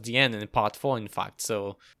 towards the end in part 4, in fact.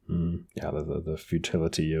 So yeah, the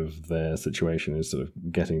futility of their situation is sort of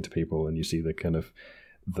getting to people, and you see the kind of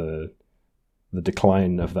the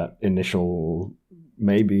decline of that initial,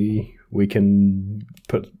 maybe we can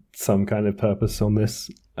put some kind of purpose on this,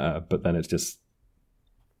 but then it's just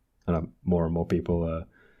more and more people are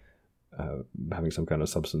having some kind of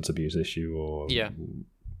substance abuse issue, or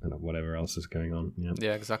whatever else is going on.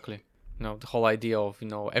 Yeah, exactly. The whole idea of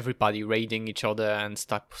everybody raiding each other and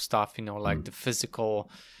stuff, like the physical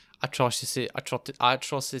atrocities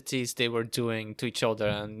they were doing to each other,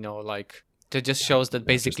 and like it just shows that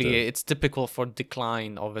basically it's typical for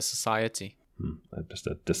decline of a society. Just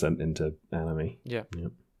a descent into anarchy. Yeah.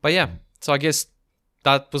 But yeah, so I guess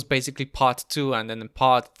that was basically part 2, and then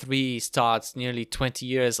part 3 starts nearly 20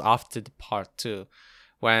 years after the part 2,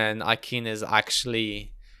 when Akin is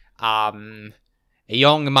actually a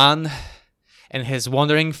young man in his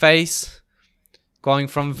wandering phase, going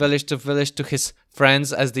from village to village to his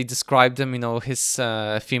friends, as they described them, his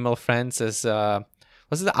female friends as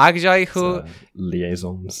was it Agjai who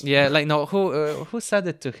liaisons? Yeah, like who said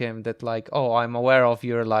it to him that like, oh, I'm aware of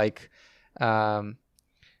your like what's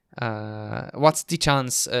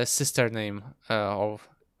Dichan's sister name of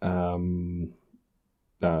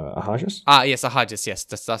Ahajus? Yes, Ahajus, yes,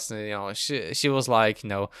 that's she was like,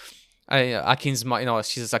 Akin's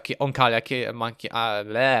she's Onkali,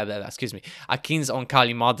 excuse me, Akin's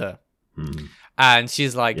Onkali mother. And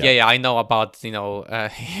she's like, yeah, I know about,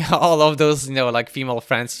 all of those, like female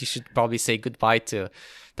friends you should probably say goodbye to,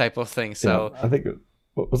 type of thing. So I think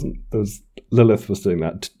Lilith was doing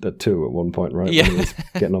that too at one point, right? Yeah. When he was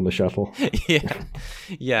getting on the shuttle.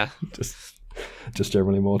 Yeah. just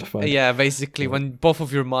generally mortified. Yeah, basically when both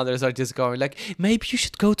of your mothers are just going like, maybe you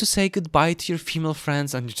should go to say goodbye to your female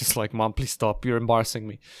friends, and you're just like, Mom, please stop, you're embarrassing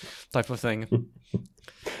me, type of thing.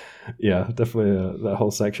 Yeah, definitely. That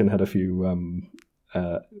whole section had a few,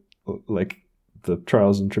 like the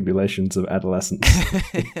trials and tribulations of adolescence.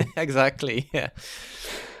 Exactly. Yeah.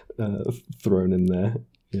 Thrown in there.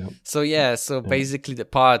 Yeah. So basically the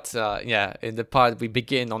part, in the part we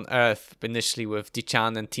begin on Earth initially with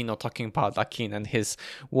Dichan and Tino talking about Akin and his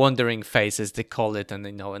wandering phase, as they call it, and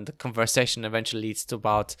and the conversation eventually leads to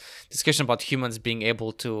discussion about humans being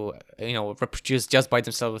able to reproduce just by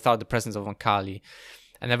themselves without the presence of Onkali.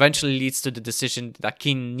 And eventually leads to the decision that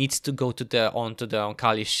Akin needs to go onto the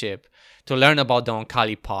Onkali ship to learn about the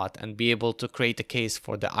Onkali part and be able to create a case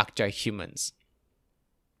for the Akjai humans.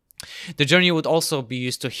 The journey would also be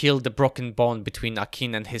used to heal the broken bond between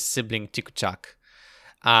Akin and his sibling Tikuchak.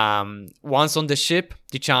 Once on the ship,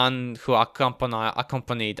 Dichan, who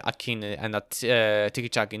accompanied Akin and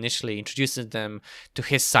Tikuchak initially, introduces them to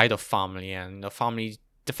his side of family, and the family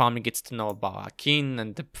gets to know about Akin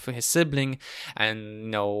and his sibling,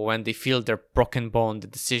 and when they feel their broken bond, the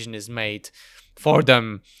decision is made for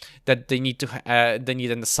them that they need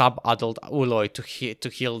a sub-adult Uloi to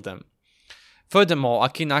heal them. Furthermore,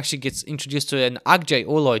 Akin actually gets introduced to an Akjai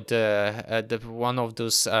Uloi, the one of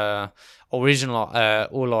those original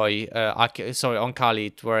Uloi,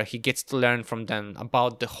 Onkali, where he gets to learn from them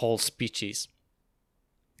about the whole species.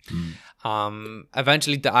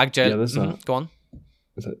 Eventually, the Akjai. Go on.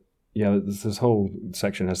 This whole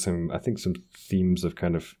section has some themes of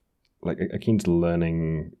kind of like Akin's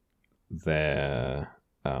learning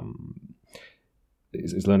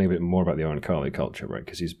is learning a bit more about the Oankali culture, right?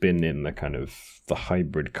 Because he's been in the kind of the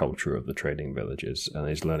hybrid culture of the trading villages, and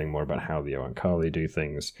he's learning more about how the Oankali do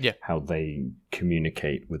things, how they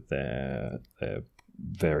communicate with their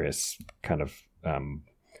various kind of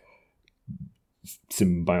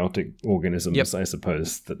symbiotic organisms, I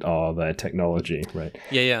suppose, that are their technology, right?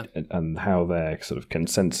 And how their sort of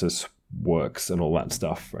consensus works and all that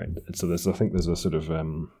stuff, right? And so there's a sort of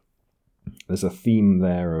there's a theme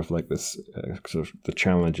there of like this sort of the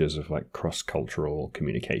challenges of like cross-cultural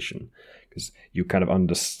communication, because you kind of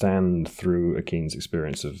understand through Akin's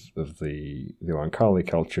experience of the Oankali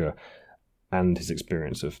culture and his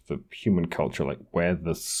experience of the human culture, like where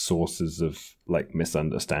the sources of like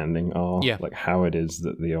misunderstanding are, like how it is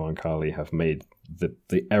that the Oankali have made the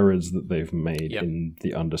errors that they've made in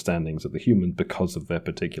the understandings of the human because of their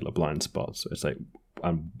particular blind spots. So it's like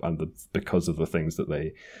because of the things that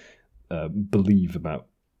they believe about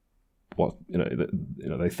what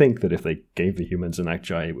they think that if they gave the humans an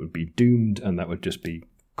Akjai, it would be doomed, and that would just be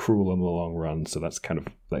cruel in the long run. So that's kind of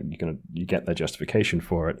like you get their justification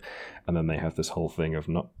for it, and then they have this whole thing of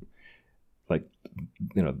not like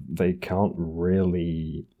they can't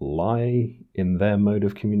really lie in their mode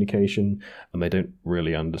of communication, and they don't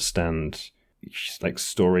really understand like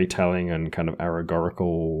storytelling and kind of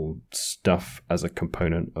allegorical stuff as a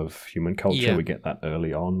component of human culture. Yeah. We get that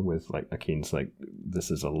early on with like Akin's like,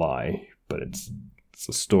 this is a lie, but it's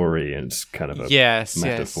a story and it's kind of a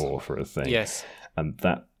metaphor for a thing. Yes. And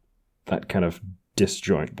that kind of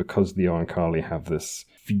disjoint, because the Oankali have this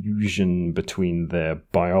fusion between their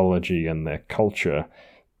biology and their culture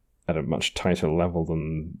at a much tighter level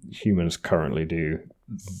than humans currently do,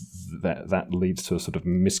 that leads to a sort of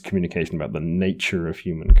miscommunication about the nature of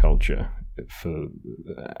human culture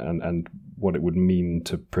and what it would mean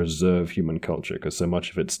to preserve human culture, because so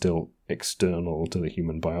much of it's still external to the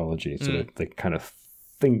human biology. So they kind of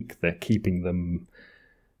think they're keeping them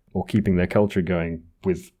or keeping their culture going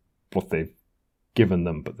with what they've given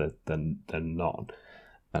them, but they're not.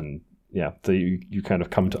 And yeah, you kind of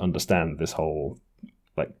come to understand this whole,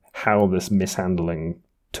 like, how this mishandling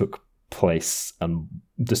took place, and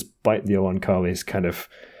despite the Oankali's kind of,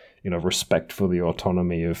 respect for the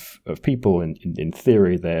autonomy of people, in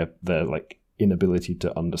theory, their like inability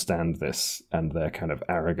to understand this and their kind of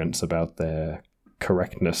arrogance about their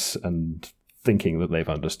correctness and thinking that they've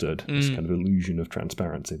understood, this kind of illusion of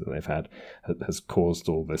transparency that they've had, has caused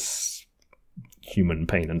all this human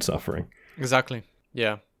pain and suffering. Exactly.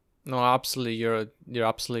 Yeah. No, absolutely. You're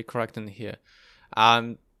absolutely correct in here.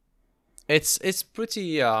 It's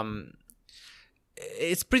pretty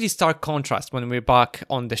stark contrast when we're back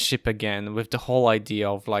on the ship again with the whole idea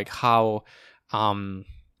of like how the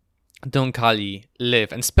Oankali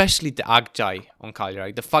live, and especially the Agjai Oankali,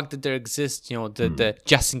 right? The fact that there exists, the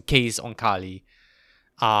just in case Oankali,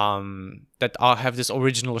 that have this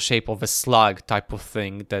original shape of a slug type of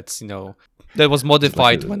thing that's, that was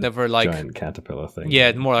modified like whenever like giant caterpillar thing.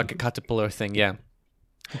 Yeah, more like a caterpillar thing, yeah.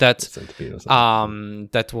 That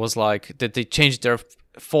was like that they changed their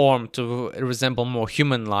form to resemble more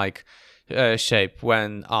human-like shape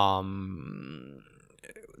when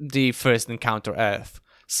they first encounter Earth.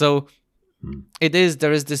 So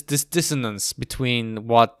there is this dissonance between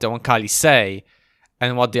what the Oankali say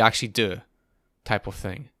and what they actually do, type of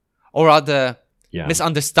thing, or rather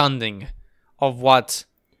misunderstanding of what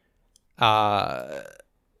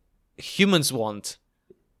humans want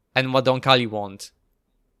and what the Oankali want,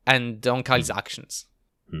 and the Oankali's actions.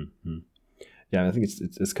 Mm-hmm. Yeah, I think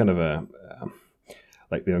it's kind of a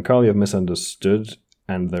like the Oankali have misunderstood,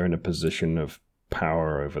 and they're in a position of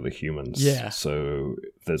power over the humans. Yeah. So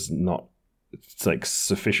there's not like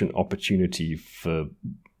sufficient opportunity for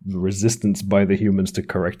resistance by the humans to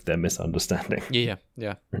correct their misunderstanding. Yeah.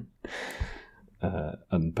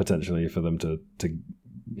 And potentially for them to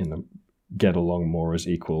get along more as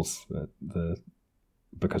equals.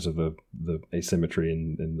 Because of the asymmetry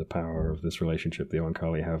in the power of this relationship, the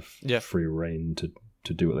Oankali have free reign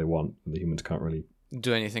to do what they want, and the humans can't really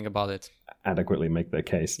do anything about it. Adequately make their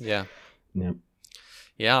case. Yeah,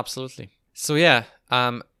 absolutely. So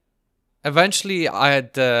eventually I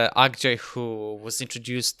had the Agjai who was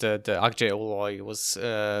introduced, the Agjai Oloi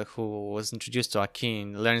who was introduced to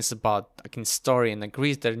Akin, learns about Akin's story and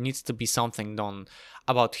agrees there needs to be something done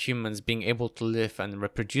about humans being able to live and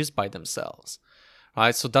reproduce by themselves.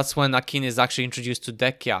 Right, so that's when Akin is actually introduced to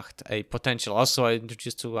Dekyacht, a potential sub-adult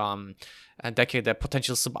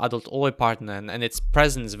Oloi partner, and its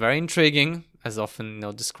presence, very intriguing, as often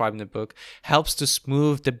described in the book, helps to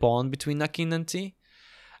smooth the bond between Akin and T.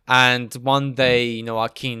 And one day,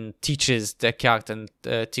 Akin teaches Dekyacht and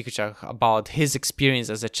Tikuchak about his experience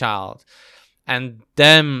as a child, and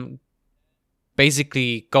them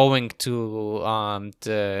basically going to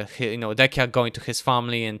Dekyacht going to his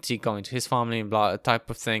family and T going to his family and blah type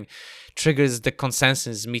of thing, triggers the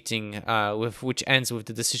consensus meeting, which ends with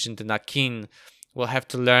the decision that Akin will have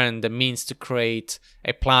to learn the means to create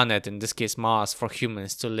a planet, in this case Mars, for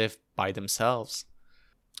humans to live by themselves.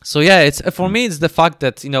 So it's for me, it's the fact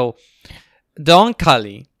that the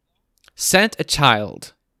Oankali sent a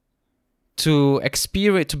child to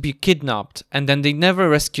be kidnapped, and then they never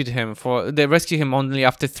rescued him. They rescued him only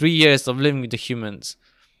after 3 years of living with the humans,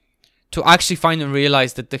 to actually finally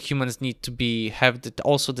realize that the humans need to have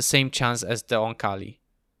also the same chance as the Oankali.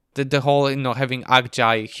 The whole having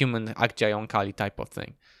Agjai, human Agjai Oankali type of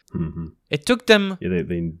thing. Mm-hmm. It took them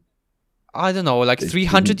I don't know, like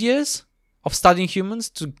 300 years of studying humans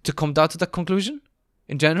to come down to that conclusion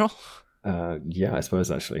in general. I suppose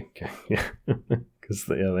actually. Yeah. Because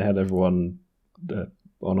they had everyone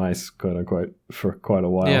on ice, quote unquote, for quite a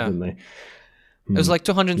while, didn't they? It was like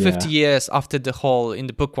 250 years after the whole. In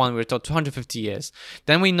the book one, we were told 250 years.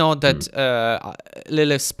 Then we know that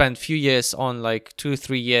Lilith spent few years on, like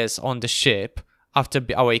 2-3 years on the ship after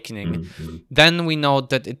awakening. Then we know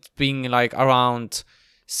that it's being like around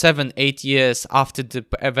 7-8 years after the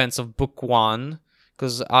events of Book 1,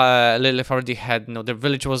 because Lilith already had, the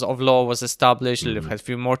village of law was established. Lilith had a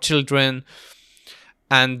few more children,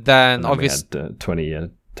 and then obviously we had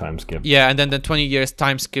 20-year time skip. Yeah, and then the 20 years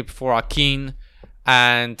time skip for Akin,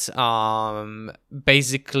 and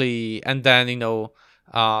basically, and then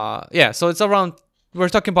so it's around. We're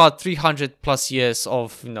talking about 300 plus years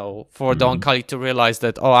of, for the Oankali to realize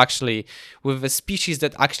that, actually, with a species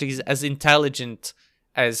that actually is as intelligent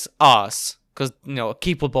as us, because,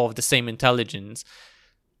 capable of the same intelligence,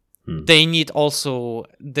 they need also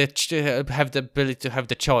have the ability to have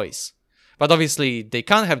the choice. But obviously, they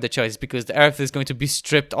can't have the choice because the Earth is going to be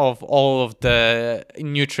stripped of all of the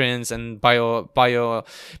nutrients and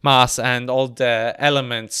biomass and all the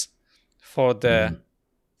elements for the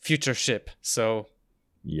future ship. So...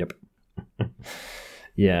 Yep.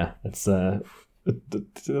 Yeah, it's they're a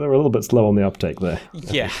little bit slow on the uptake there.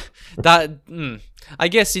 Yeah, that I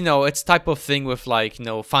guess it's type of thing with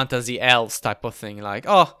fantasy elves type of thing. Like,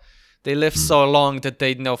 they live so long that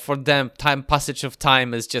they for them passage of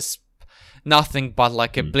time is just nothing but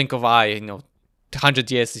like a blink of eye.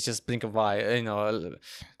 100 years is just blink of eye. I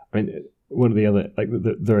mean, one of the other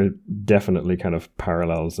there are definitely kind of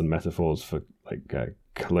parallels and metaphors for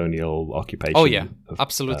colonial occupation. Oh yeah,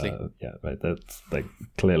 absolutely. Yeah, right. That's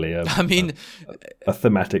clearly a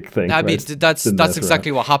thematic thing. I mean, that's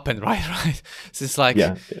exactly what happened, right? Right. So it's like,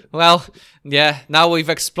 well, yeah. Now we've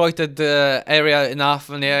exploited the area enough,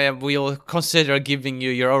 and we'll consider giving you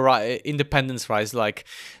your independence rights. Like,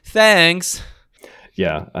 thanks.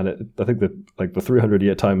 Yeah, and I think that the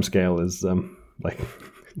 300-year time scale is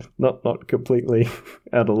not completely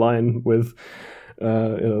out of line with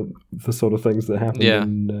the sort of things that happen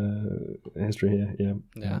in history here.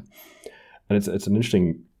 Yeah. And it's an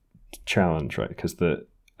interesting challenge, right? Because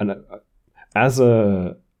as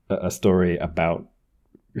a story about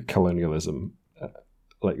colonialism,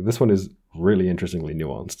 this one is really interestingly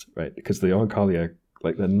nuanced, right? Because the Oankali are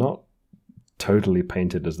they're not totally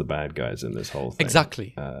painted as the bad guys in this whole thing.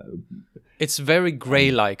 Exactly. It's very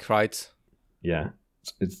grey-like, right? Yeah.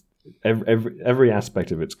 It's every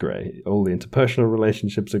aspect of it's grey. All the interpersonal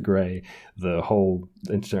relationships are grey. The whole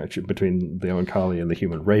interaction between the Oankali and the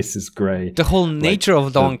human race is grey. The whole nature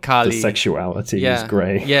of the Oankali, the sexuality is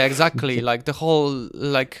grey. Yeah, exactly. The whole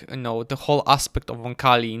the whole aspect of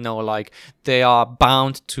Oankali. They are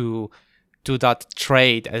bound to that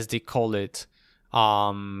trade, as they call it.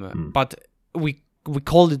 But we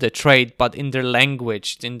call it a trade, but in their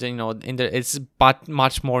language, it's but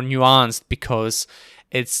much more nuanced because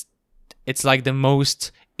it's like the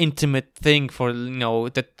most intimate thing for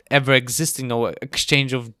that ever exists.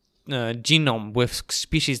 Exchange of genome with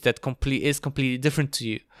species that is completely different to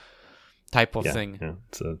you, type of thing. Yeah,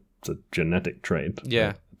 it's a genetic trade.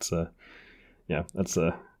 Yeah, that's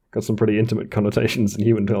got some pretty intimate connotations in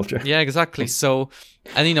human culture. Yeah, exactly. So,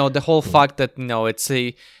 and the whole fact that it's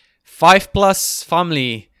a 5+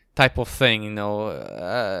 family type of thing,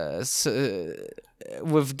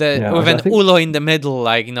 with an ulo in the middle,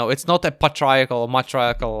 it's not a patriarchal or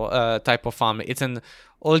matriarchal type of family. It's an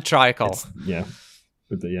ultriarchal.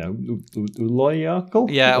 Uloiarchal.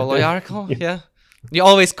 Yeah, uloiarchal. Yeah. You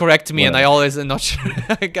always correct me, and I always am not sure.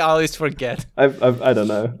 I always forget. I don't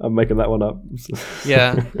know. I'm making that one up.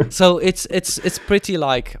 Yeah. So it's pretty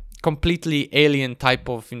completely alien type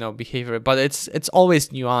of behavior, but it's always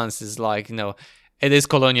nuanced. It's it is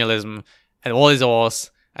colonialism, and always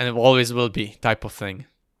was, and it always will be type of thing.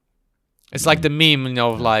 It's like the meme, with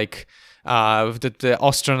the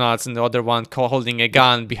astronauts and the other one holding a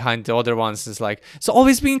gun behind the other ones. It's so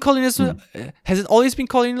always been colonialism. Has it always been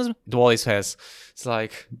colonialism? It always has. It's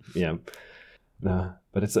yeah, no,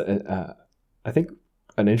 but it's I think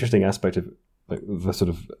an interesting aspect of the sort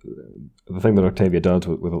of the thing that Octavia does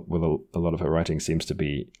with a lot of her writing seems to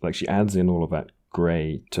be she adds in all of that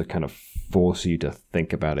grey to kind of force you to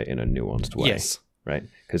think about it in a nuanced way. Yes. Right?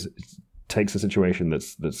 Because it takes a situation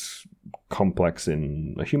that's complex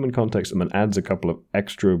in a human context and then adds a couple of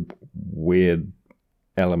extra weird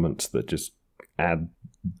elements that just add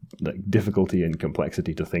difficulty and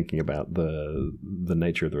complexity to thinking about the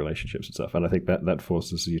nature of the relationships and stuff. And I think that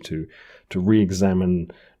forces you to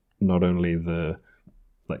re-examine not only the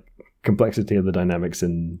complexity of the dynamics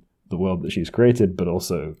in the world that she's created, but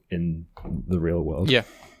also in the real world. Yeah.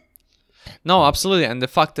 No, absolutely. And the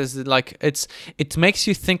fact is that it makes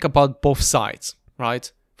you think about both sides,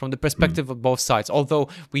 right? From the perspective of both sides. Although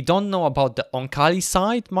we don't know about the Oankali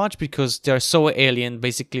side much because they're so alien.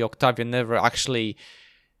 Basically, Octavia never actually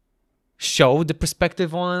showed the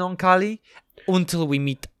perspective on an Oankali until we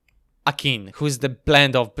meet Akin, who's the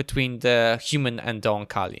blend between the human and the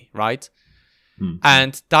Oankali, right?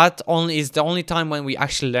 And that only is the only time when we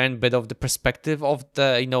actually learn a bit of the perspective of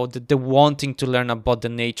the, the wanting to learn about the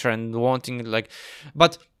nature and wanting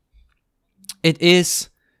but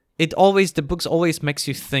the books always makes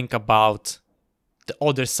you think about the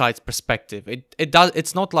other side's perspective.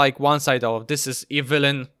 It's not like one side of this is a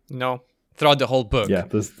villain, throughout the whole book. Yeah,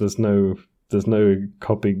 there's no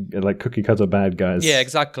cookie cutter bad guys. Yeah,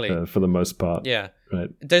 exactly. For the most part. Yeah. Right.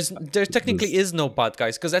 There technically is no bad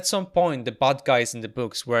guys, because at some point the bad guys in the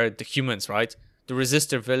books were the humans, right? The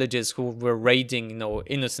resistor villages who were raiding,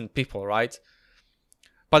 innocent people, right?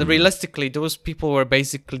 But realistically, those people were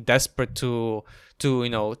basically desperate to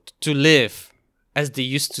live as they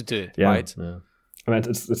used to do, right? Yeah. I mean,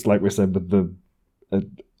 it's like we said with the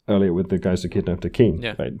earlier with the guys who kidnapped Akin.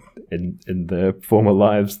 Yeah. Right? In their former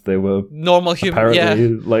lives, they were normal humans.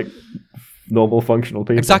 Apparently, like normal functional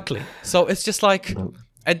people. Exactly. So it's just like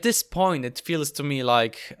at this point, it feels to me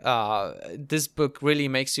like this book really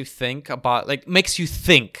makes you think about,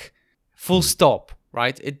 full stop,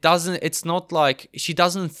 right? It's not like she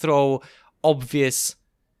doesn't throw obvious,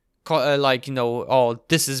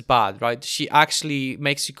 this is bad, right? She actually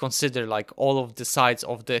makes you consider all of the sides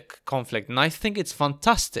of the conflict. And I think it's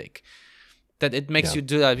fantastic that it makes you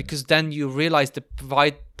do that, because then you realize the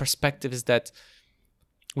right perspective is that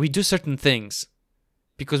we do certain things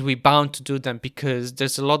because we're bound to do them, because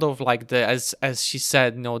there's a lot of as she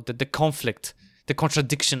said, the conflict, the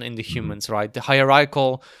contradiction in the humans, right? The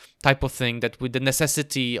hierarchical type of thing, that with the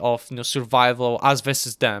necessity of survival, us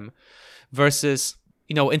versus them, versus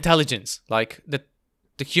intelligence.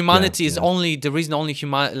 The humanity is only the reason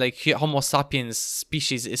Homo sapiens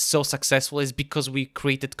species is so successful is because we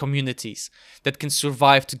created communities that can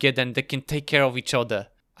survive together and that can take care of each other.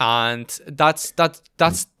 And that's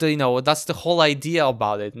the whole idea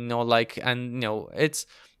about it, it's,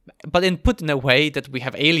 but put in a way that we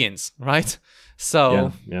have aliens, right?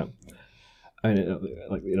 So yeah. I mean,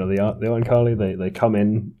 the Oankali, they come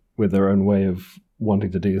in with their own way of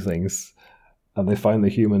wanting to do things, and they find the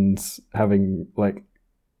humans having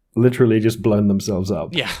literally just blown themselves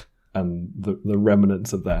up. Yeah. And the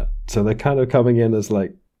remnants of that. So they're kind of coming in as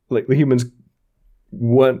the humans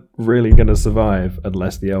weren't really going to survive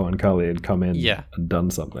unless the Oankali had come in and done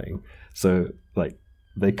something. So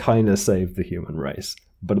they kind of saved the human race,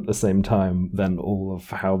 but at the same time, then all of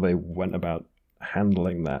how they went about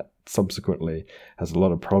handling that subsequently has a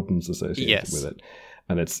lot of problems associated with it.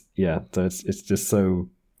 And so it's just so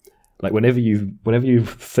whenever you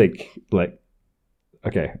think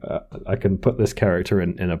okay, I can put this character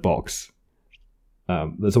in a box.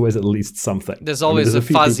 There's always at least something. There's always a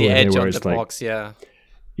fuzzy edge on the box. Yeah.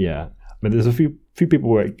 Yeah. I mean, there's a few people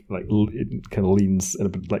where it kind of leans in a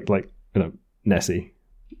bit Nessie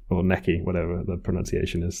or Neki, whatever the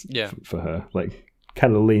pronunciation is for her.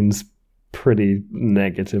 Kind of leans pretty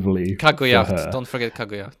negatively. Kaguya. Don't forget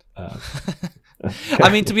Kaguya. I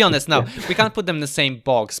mean, to be honest, now we can't put them in the same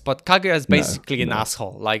box, but Kaguya is basically an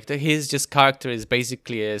asshole. His character is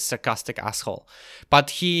basically a sarcastic asshole,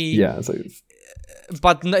 but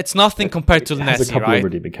but it's nothing compared to Nessie, right? Has a couple of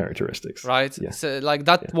really big characteristics, right? Yeah. So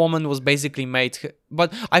that woman was basically made,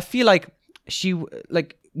 but I feel like she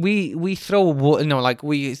we throw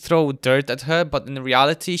we throw dirt at her, but in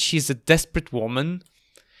reality, she's a desperate woman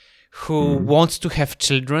who wants to have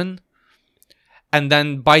children. And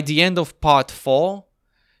then by the end of part 4,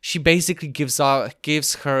 she basically gives up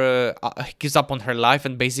on her life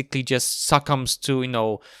and basically just succumbs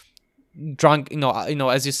to drunk,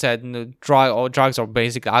 as you said, drugs or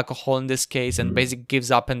basically alcohol in this case, and basically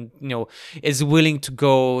gives up and is willing to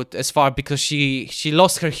go as far because she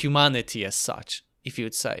lost her humanity as such, if you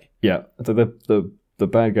would say. Yeah, so the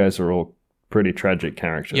bad guys are all pretty tragic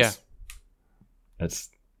characters. Yeah,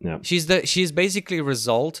 yeah. She's basically a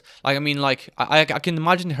result. I can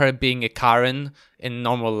imagine her being a Karen in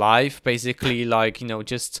normal life, basically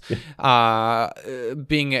just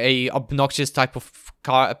being a obnoxious type of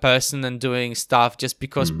person and doing stuff just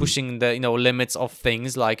because pushing the limits of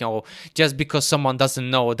things, just because someone doesn't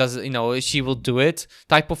know she will do it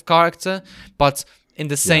type of character. But in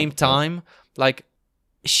the same time,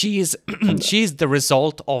 she's the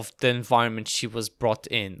result of the environment she was brought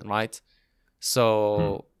in, right?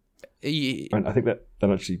 So and I think that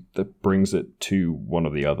actually brings it to one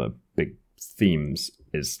of the other big themes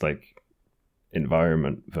is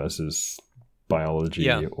environment versus biology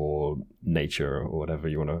or nature or whatever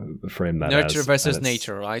you want to frame that as. Nurture versus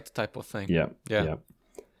nature, right? Type of thing. Yeah.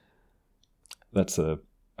 That's a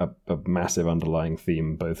massive underlying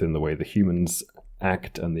theme, both in the way the humans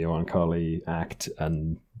act and the Oankali act,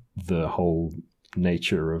 and the whole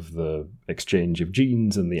nature of the exchange of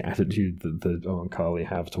genes and the attitude that the Oankali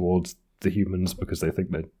have towards the humans because they think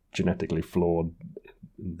they're genetically flawed.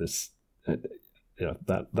 This,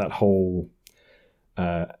 that whole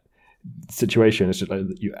situation is just like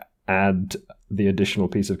you add the additional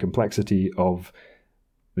piece of complexity of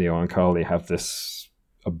the Oankali have this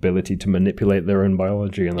ability to manipulate their own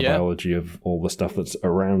biology and the biology of all the stuff that's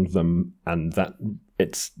around them, and that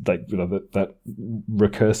it's like that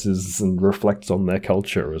recurses and reflects on their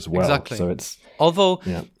culture as well. Exactly. So it's although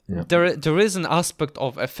there is an aspect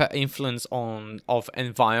of influence of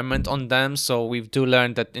environment on them. So we do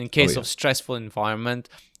learn that in case of stressful environment,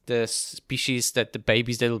 the species that the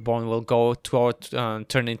babies that are born will go toward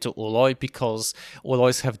turn into Ooloi, because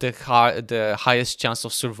Oolois have the highest chance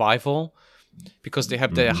of survival, because they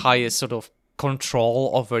have the highest sort of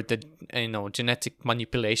control over the genetic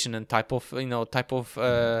manipulation and type of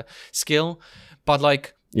skill. But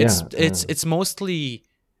like it's mostly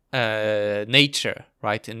nature,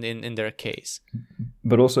 right, in their case.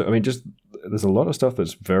 But also, I mean, just there's a lot of stuff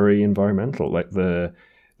that's very environmental, like the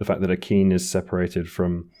fact that Akin is separated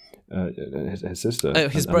from his sister,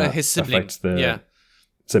 his sibling,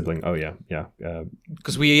 sibling. Oh yeah.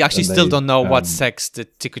 Because we actually still don't know what sex the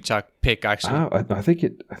Tikuchak pick actually. I think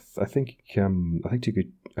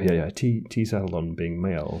T settled on being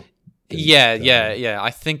male.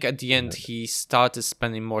 I think at the end he started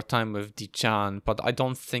spending more time with Dichan, but I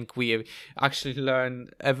don't think we actually learn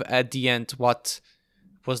at the end what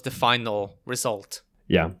was the final result.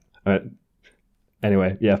 Yeah.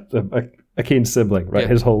 Anyway, Akin's sibling, right?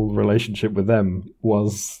 His whole relationship with them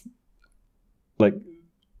was like,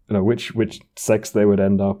 which sex they would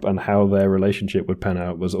end up and how their relationship would pan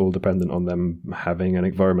out was all dependent on them having an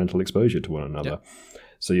environmental exposure to one another.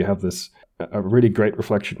 So you have this a really great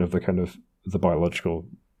reflection of the kind of the biological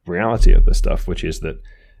reality of this stuff, which is that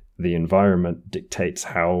the environment dictates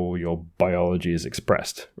how your biology is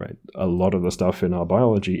expressed, right? A lot of the stuff in our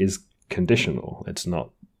biology is conditional. It's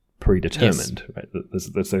not predetermined, right?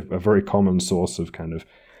 That's a very common source of kind of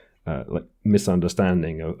like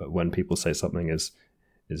misunderstanding when people say something is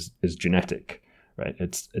genetic, right?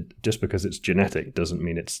 Just because it's genetic doesn't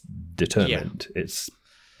mean it's determined. It's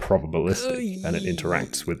probabilistic and it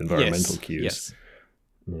interacts with environmental cues.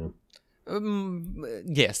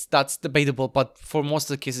 Yes, that's debatable, but for most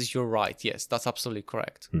of the cases you're right. Yes, that's absolutely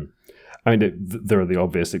correct. I mean, there are the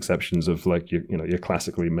obvious exceptions of like your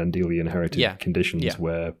classically Mendelian inherited conditions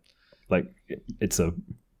where like it's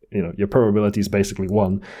your probability is basically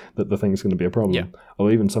 1 that the thing's going to be a problem.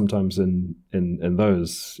 Or even sometimes in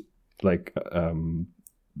those, like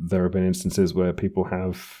there have been instances where people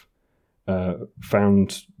have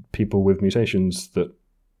found people with mutations that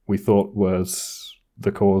we thought was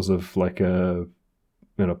the cause of like a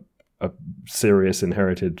serious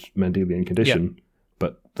inherited Mendelian condition,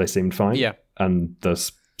 but they seemed fine. And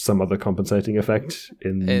there's some other compensating effect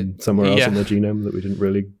in somewhere else in the genome that we didn't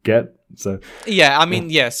really get. So I mean,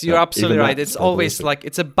 yes, you're absolutely right. It's always like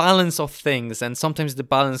it's a balance of things, and sometimes the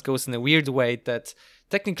balance goes in a weird way that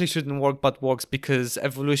technically shouldn't work, but works because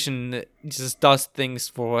evolution just does things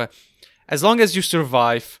for as long as you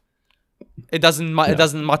survive. It doesn't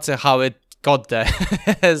matter how it got there,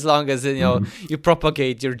 as long as you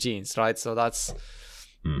propagate your genes, right? So that's.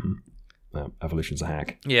 Evolution's a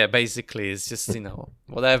hack. Yeah, basically, it's just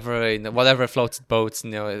whatever floats boats.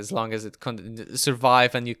 As long as it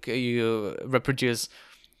survive and you reproduce,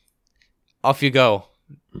 off you go.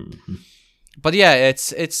 But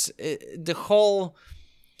it's the whole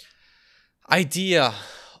idea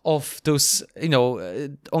of those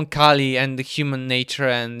Oankali and the human nature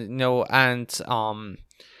and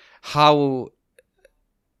how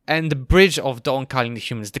and the bridge of the Oankali and the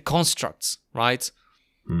humans, the constructs, right?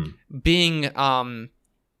 Being I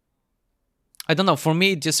don't know, for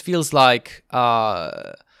me it just feels like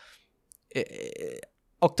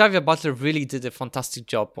Octavia Butler really did a fantastic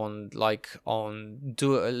job on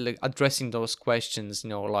addressing those questions,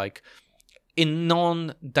 like in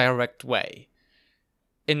non-direct way,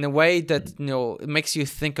 in a way that it makes you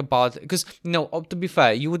think about, because to be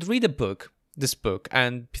fair, you would read this book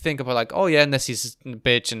and think about like, oh yeah, Nessie's a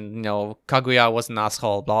bitch and Kaguya was an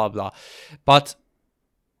asshole, blah blah, but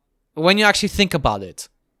when you actually think about it,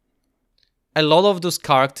 a lot of those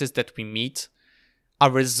characters that we meet are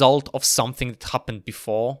a result of something that happened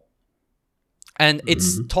before. And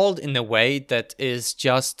it's told in a way that is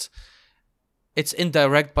just, it's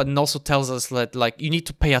indirect, but it also tells us that like you need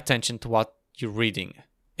to pay attention to what you're reading.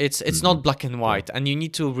 It's not black and white, and you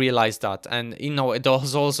need to realize that. And it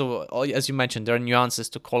also, as you mentioned, there are nuances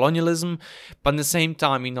to colonialism, but at the same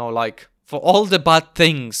time, like for all the bad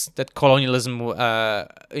things that colonialism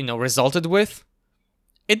resulted with,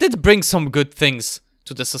 it did bring some good things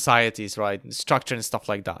to the societies, right? Structure and stuff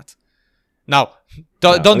like that. Now,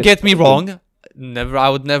 don't get me wrong. I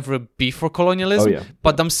would never be for colonialism.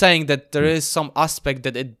 But I'm saying that there is some aspect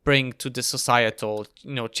that it brings to the societal,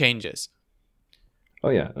 changes. Oh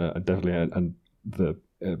yeah, definitely, and the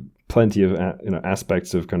plenty of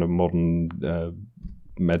aspects of kind of modern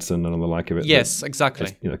medicine and all the like of it. Yes,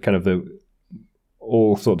 exactly. Kind of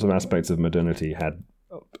all sorts of aspects of modernity had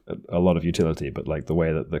a lot of utility, but like the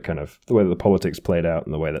way that the politics played out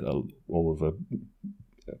and the way that all of the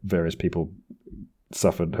various people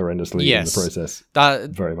suffered horrendously in the process,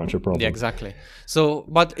 that very much a problem. Yeah, exactly. So,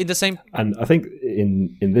 but in the same, and I think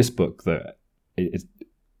in this book that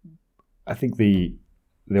I think the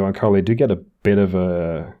Oankali do get a bit of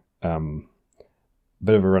a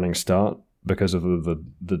running start because of the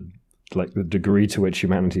degree to which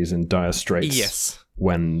humanity is in dire straits. Yes.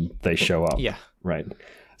 When they show up. Yeah. Right.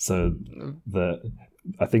 So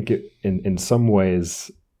I think in some ways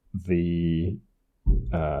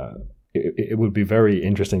it would be very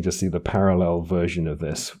interesting to see the parallel version of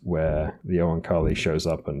this where the Oankali shows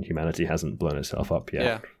up and humanity hasn't blown itself up yet.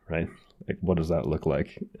 Yeah. Right. Like, what does that look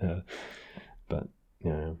like? But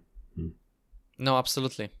yeah. No,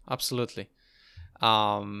 absolutely.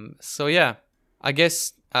 So yeah, I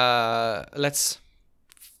guess let's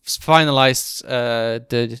finalize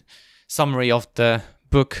the summary of the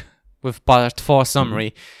book with part 4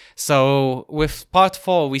 summary. So with part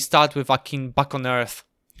 4, we start with Akin back on Earth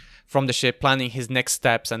from the ship, planning his next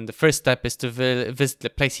steps, and the first step is to visit the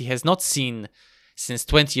place he has not seen since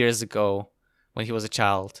 20 years ago when he was a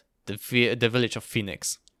child, the village of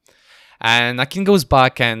Phoenix. And Akin goes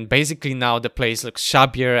back, and basically now the place looks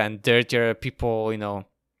shabbier and dirtier. People,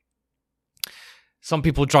 some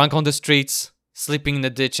people drunk on the streets, sleeping in the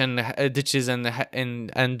ditches,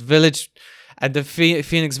 and village at the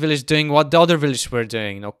Phoenix village doing what the other villages were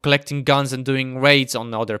doing, collecting guns and doing raids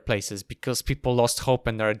on other places because people lost hope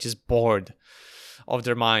and are just bored of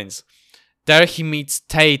their minds. There he meets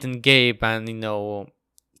Tate and Gabe, and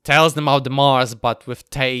tells them about the Mars, but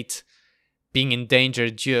with Tate being in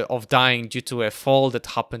danger of dying due to a fall that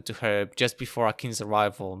happened to her just before Akin's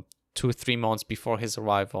arrival, 2 or 3 months before his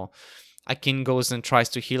arrival. Akin goes and tries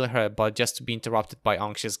to heal her, but just to be interrupted by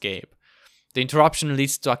anxious Gabe. The interruption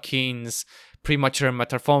leads to Akin's premature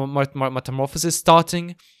metamorphosis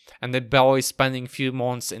starting, and the boy spending a few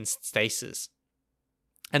months in stasis.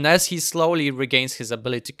 And as he slowly regains his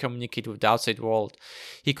ability to communicate with the outside world,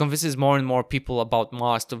 he convinces more and more people about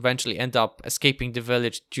Mars to eventually end up escaping the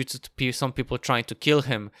village due to some people trying to kill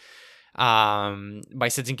him by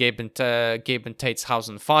setting Gabe and Tate's house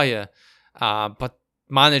on fire, but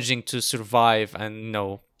managing to survive and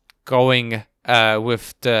going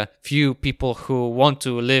with the few people who want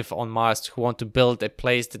to live on Mars, who want to build a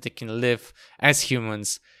place that they can live as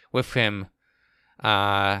humans with him.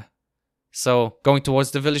 So going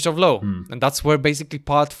towards the village of Lo, and that's where basically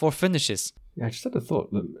part 4 finishes. Yeah, I just had a thought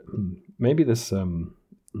that maybe this,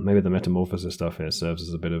 maybe the metamorphosis stuff here serves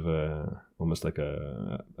as a bit of almost like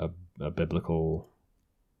a biblical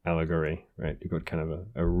allegory, right? You've got kind of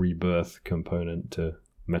a rebirth component to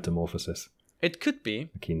metamorphosis. It could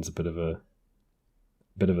be. Akin's a bit of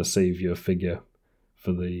a savior figure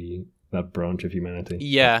for that branch of humanity.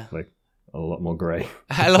 Yeah, like a lot more grey.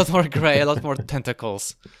 A lot more grey, a lot more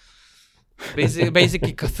tentacles.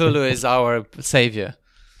 Basically, Cthulhu is our savior.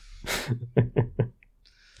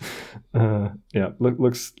 Yeah,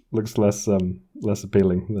 looks less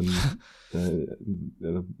appealing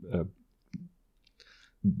than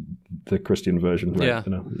the Christian version, right?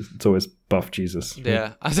 Yeah, it's always buff Jesus.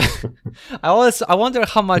 Yeah, I wonder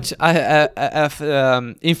how much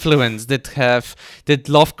influence did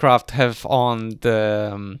Lovecraft have on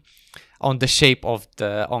the shape of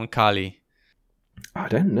the Oankali. I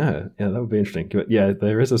don't know. Yeah, that would be interesting. But yeah,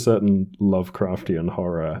 there is a certain Lovecraftian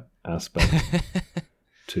horror aspect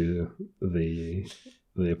to the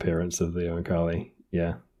appearance of the Oankali.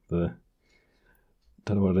 Yeah, don't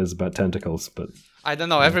know what it is about tentacles, but I don't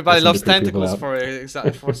know. Everybody loves tentacles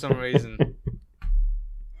for some reason.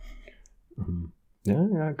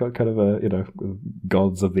 Yeah, got kind of a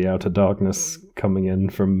gods of the outer darkness coming in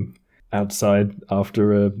from outside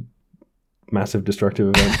after a massive destructive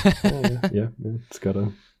event. Yeah, it's got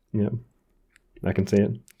I can see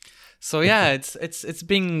it. So yeah, it's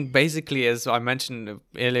being basically, as I mentioned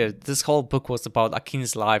earlier, this whole book was about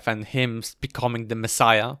Akin's life and him becoming the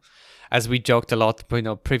Messiah, as we joked a lot,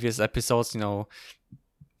 previous episodes,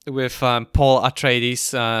 with Paul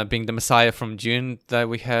Atreides being the Messiah from Dune, that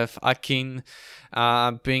we have Akin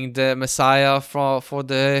being the Messiah for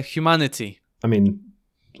the humanity. I mean,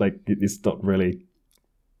 like, it's not really.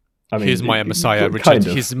 I mean, he's my Messiah, Richard.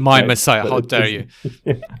 He's my Messiah. How dare you?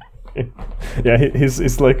 Yeah,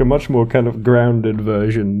 he's like a much more kind of grounded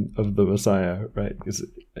version of the Messiah, right?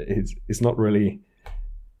 He's not really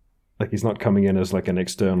like he's not coming in as like an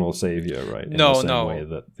external savior, right? In the same way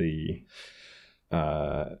that the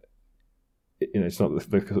it's not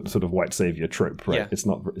the sort of white savior trope, right? Yeah. It's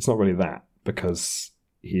not really that, because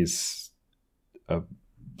he's a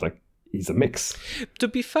mix. To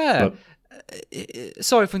be fair,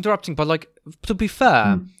 sorry for interrupting, but like, to be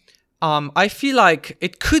fair, I feel like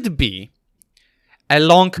it could be a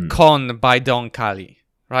long con by the Oankali,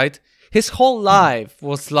 right? His whole life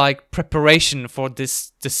was like preparation for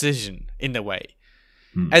this decision, in a way.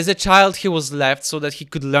 As a child, he was left so that he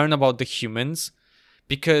could learn about the humans,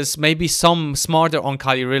 because maybe some smarter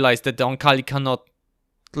Oankali realized that the Oankali cannot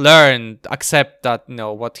accept that,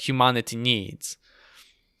 what humanity needs.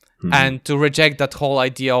 And to reject that whole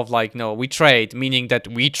idea of like, no, we trade, meaning that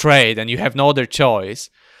we trade and you have no other choice.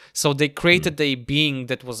 So they created a being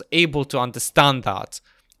that was able to understand that,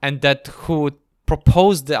 and that who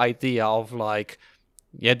proposed the idea of like,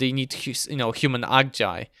 they need, human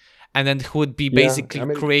agi, and then who would be basically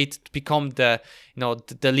become the,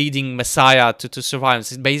 the leading messiah to survive.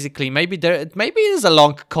 So basically, maybe it is a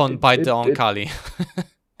long con by the Oankali.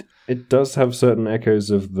 It does have certain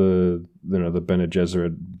echoes of the Bene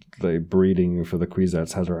Gesserit, the breeding for the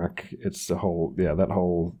Kwisatz Haderach. It's the whole that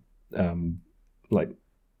whole like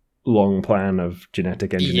long plan of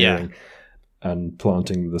genetic engineering and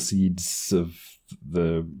planting the seeds of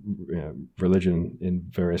the religion in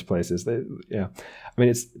various places. I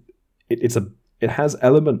mean, it has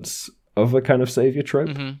elements of a kind of savior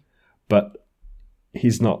trope, but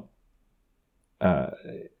he's not.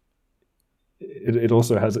 It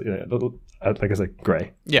also has like I said,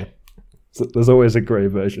 grey. Yeah. So there's always a grey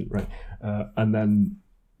version, right? And then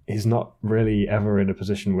he's not really ever in a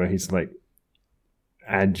position where he's like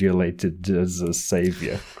adulated as a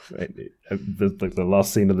savior. Right? The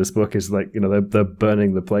last scene of this book is like they're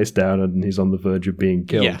burning the place down, and he's on the verge of being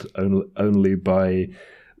killed only by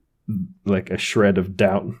like a shred of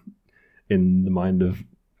doubt in the mind of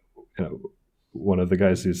one of the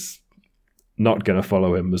guys who's not going to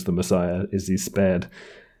follow him as the Messiah. Is he spared?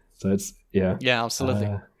 So it's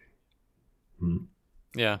absolutely.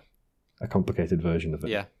 Yeah, a complicated version of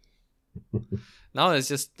it. Yeah. No, it's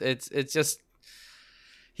just it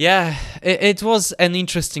was an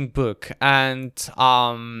interesting book, and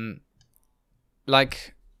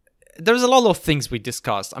like there's a lot of things we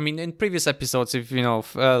discussed. I mean, in previous episodes, if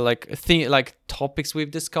like topics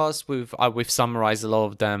we've discussed, we've summarized a lot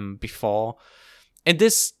of them before. In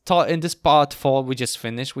this part 4 we just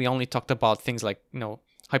finished, we only talked about things like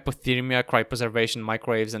hypothermia, cryopreservation,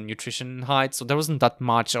 microwaves, and nutrition height. So there wasn't that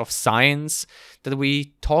much of science that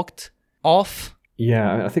we talked of.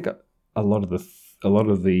 Yeah, I think a lot of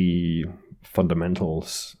the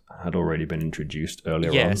fundamentals had already been introduced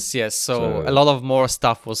earlier on. Yes. So a lot of more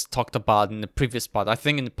stuff was talked about in the previous part. I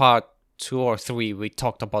think in part 2 or 3 we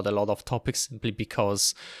talked about a lot of topics simply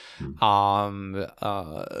because there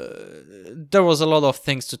was a lot of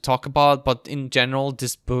things to talk about. But in general,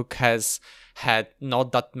 this book has had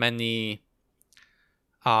not that many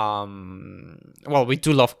we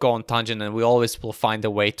do love go on tangent, and we always will find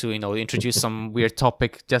a way to introduce some weird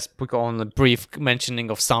topic, just put on a brief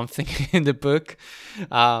mentioning of something in the book.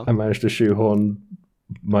 I managed to shoehorn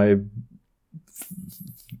my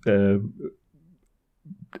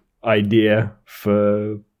idea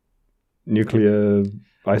for nuclear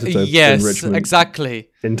isotope enrichment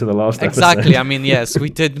into the last episode. I mean, yes,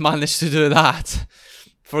 we did manage to do that.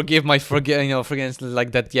 Forget like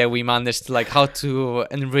that. Yeah, we managed to, like, how to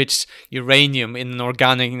enrich uranium in an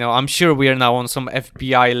organic. I'm sure we are now on some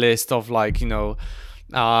FBI list of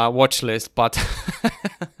watch list, but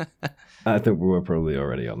I think we were probably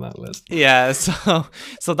already on that list. Yeah, so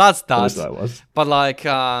that's that. At least I was.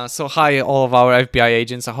 But so hi all of our FBI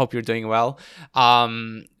agents. I hope you're doing well.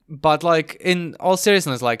 But in all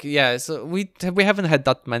seriousness, so we haven't had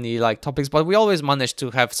that many topics, but we always manage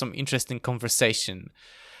to have some interesting conversation.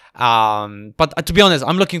 But to be honest,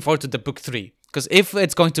 I'm looking forward to the book 3, because if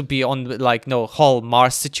it's going to be on whole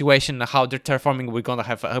Mars situation, how they're terraforming, we're gonna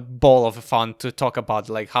have a ball of fun to talk about,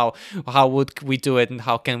 how would we do it and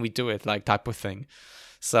how can we do it, type of thing.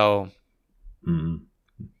 So yeah,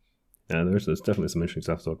 there's definitely some interesting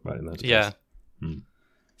stuff to talk about in that. Yeah.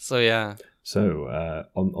 So yeah. So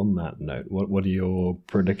on that note, what are your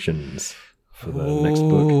predictions for the next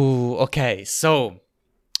book? Okay, so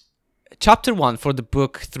chapter 1 for the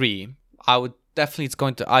book 3, I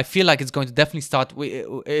feel like it's going to definitely start.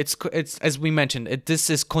 It's as we mentioned, this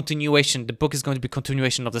is continuation. The book is going to be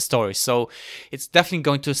continuation of the story, so it's definitely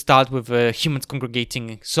going to start with humans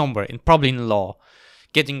congregating somewhere, probably in law,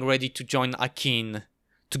 getting ready to join Akin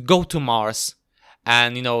to go to Mars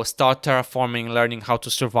and, start terraforming, learning how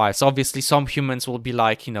to survive. So obviously some humans will be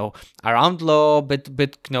like, around low, bit,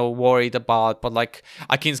 worried about, but like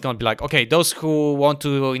Akin's gonna be like, okay, those who want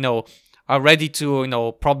to, are ready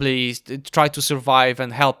to, probably try to survive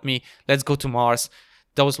and help me, let's go to Mars.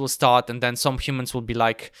 Those will start, and then some humans will be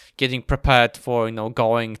like getting prepared for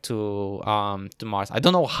going to Mars. I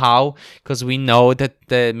don't know how, because we know that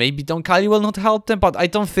maybe Oncali will not help them, but I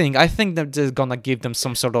think that they're gonna give them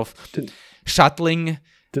some sort of shuttling.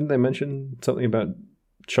 Didn't they mention something about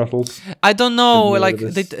shuttles? I don't know,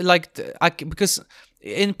 because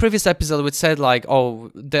in previous episode we said like,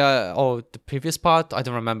 the previous part I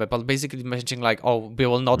don't remember, but basically mentioning like, we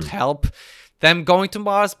will not help them going to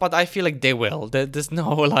Mars, but I feel like they will. There's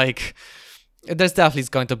no like, there's definitely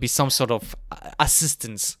going to be some sort of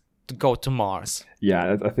assistance to go to Mars.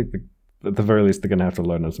 Yeah, I think at the very least they're going to have to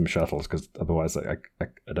learn on some shuttles, because otherwise I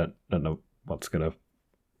don't know what's gonna.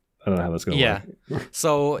 I don't know how that's gonna work.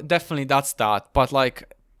 So definitely that's that, but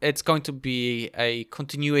like it's going to be a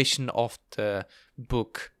continuation of the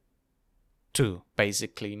book 2,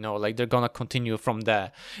 basically. Like they're gonna continue from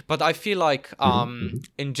there. But I feel like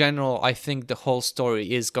in general, I think the whole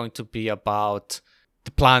story is going to be about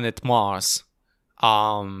the planet Mars.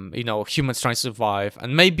 Humans trying to survive,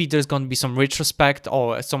 and maybe there's gonna be some retrospect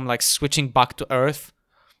or some like switching back to Earth.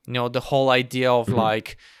 The whole idea of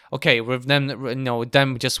like, okay, with them,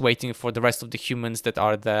 them just waiting for the rest of the humans that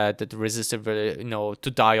are there, that resisted,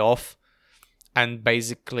 to die off. And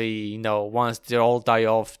basically, once they all die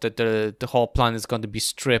off, that the whole planet is going to be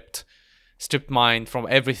stripped mined from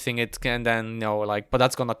everything it can. Then, but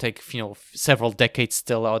that's going to take, several decades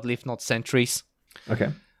still, or at least not centuries.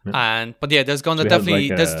 Okay. Yeah. But yeah, there's gonna definitely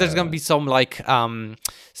there's gonna be some like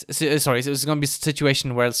there's gonna be a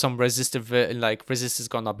situation where some resistance is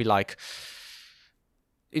gonna be like,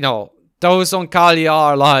 those on Kali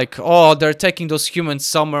are like, they're taking those humans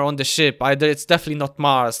somewhere on the ship. Either it's definitely not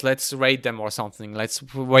Mars. Let's raid them or something. Let's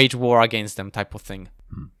wage war against them, type of thing.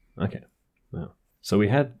 Okay. Wow. So we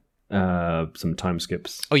had some time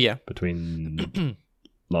skips. Oh yeah. Between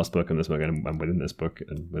last book and this book, and within this book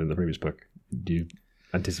and within the previous book. Do you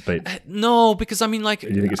anticipate? No, because I mean, like,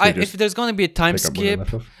 if there's going to be a time skip,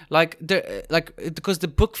 because the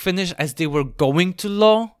book finished as they were going to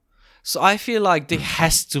Law, so I feel like there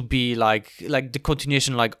has to be like the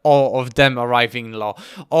continuation, like all of them arriving in Law.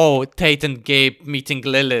 Tate and Gabe meeting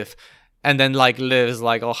Lilith, and then like Liv is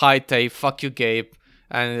like, hi Tate, fuck you Gabe,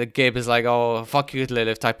 and Gabe is like, fuck you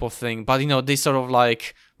Lilith, type of thing. But they sort of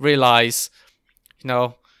like realize,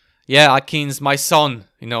 yeah, Akin's my son,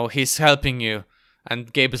 he's helping you.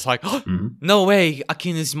 And Gabe is like, no way,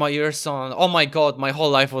 Akin is your son. Oh my god, my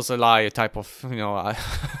whole life was a lie, type of,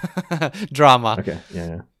 drama. Okay,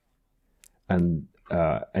 yeah. And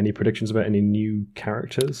any predictions about any new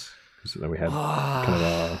characters? So we had kind of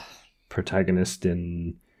our protagonist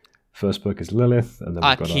in first book is Lilith, and then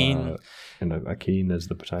we've Akin. got Akin as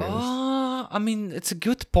the protagonist. I mean, it's a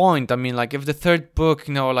good point. I mean, like if the third book,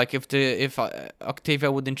 like if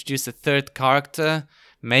Octavia would introduce a third character,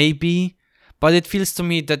 maybe. But it feels to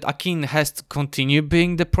me that Akin has to continue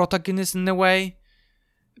being the protagonist in a way,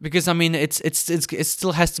 because I mean it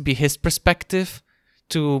still has to be his perspective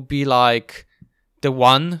to be like the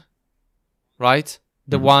one, right?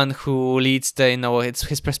 The one who leads the it's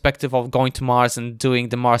his perspective of going to Mars and doing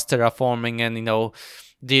the Mars terraforming and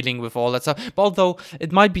dealing with all that stuff. But although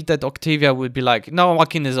it might be that Octavia would be like, no,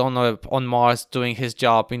 Akin is on Mars doing his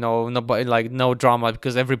job, nobody, like, no drama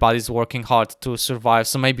because everybody's working hard to survive.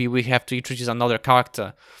 So maybe we have to introduce another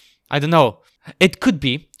character. I don't know. It could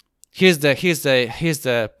be. Here's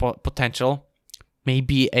the potential.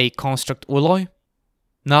 Maybe a construct Uloi.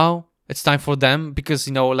 Now it's time for them, because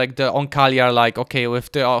like the Oncali are like, okay,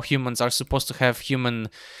 if the humans are supposed to have human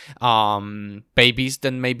babies,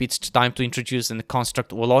 then maybe it's time to introduce a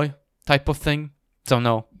construct Uloi type of thing. Don't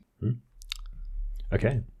know.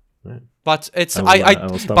 Okay. Right. But it's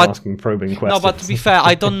I'll start asking probing questions. No, but to be fair,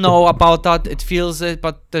 I don't know about that. It feels it,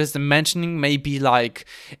 but there's the mentioning. Maybe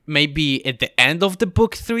at the end of the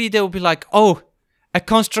book 3, they will be like, a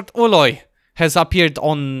construct Uloi has appeared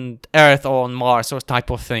on Earth or on Mars or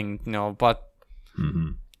type of thing, but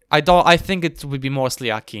I think it would be mostly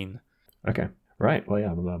Akin. Okay. Right. Well,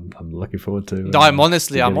 yeah, I'm looking forward to. No, I'm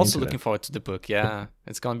also looking forward to the book. Yeah,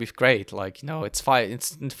 it's gonna be great. Like, it's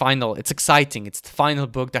it's final. It's exciting. It's the final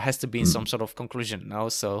book. There has to be some sort of conclusion.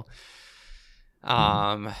 So,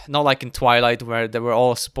 not like in Twilight where they were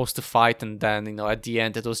all supposed to fight, and then at the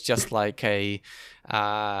end it was just like a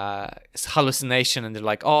hallucination, and they're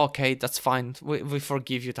like, okay, that's fine. We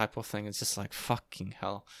forgive you, type of thing. It's just like, fucking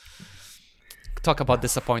hell. talk about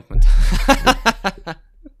disappointment.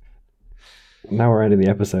 Now we're ending the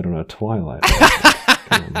episode on a twilight.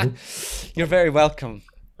 Come on, man. You're very welcome.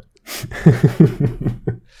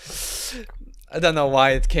 I don't know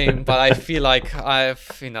why it came, but I feel like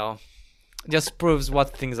I've, just proves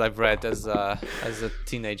what things I've read as a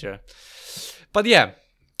teenager. But yeah,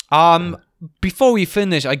 before we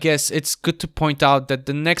finish, I guess it's good to point out that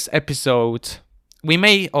the next episode, we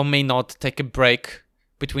may or may not take a break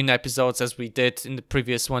between episodes as we did in the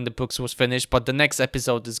previous one, the books was finished, but the next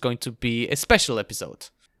episode is going to be a special episode.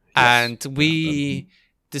 Yes. And we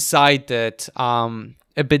decided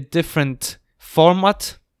a bit different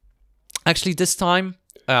format. Actually, this time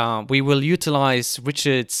we will utilize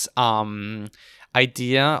Richard's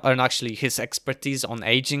idea and actually his expertise on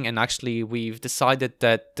aging. And actually, we've decided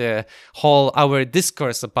that our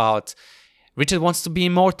discourse about Richard wants to be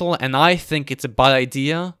immortal and I think it's a bad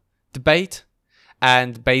idea debate.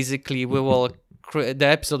 And basically, the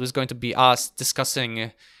episode is going to be us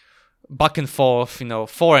discussing back and forth,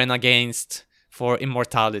 for and against for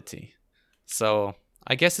immortality. So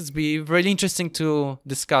I guess it's be really interesting to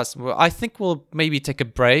discuss. Well, I think we'll maybe take a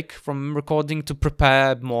break from recording to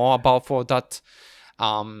prepare more for that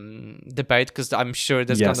debate, because I'm sure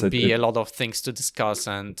there's going to be a lot of things to discuss.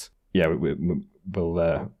 And yeah,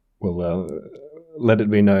 we'll let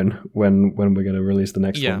it be known when we're going to release the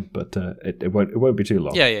next one, but it won't be too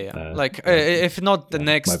long. Yeah. If not the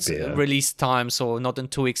next release time, so not in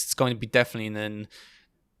 2 weeks, it's going to be definitely in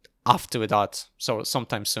after that, so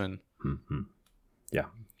sometime soon. Mm-hmm. Yeah.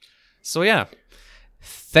 So yeah,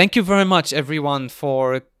 thank you very much everyone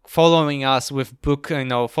for following us with book,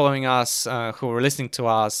 following us who are listening to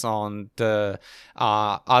us on the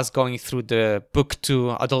us going through the book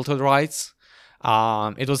to adulthood rights.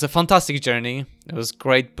 It was a fantastic journey. It was a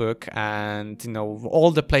great book, and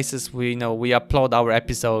all the places we upload our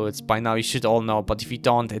episodes by now you should all know, but if you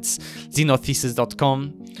don't, it's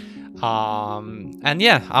xenothesis.com. And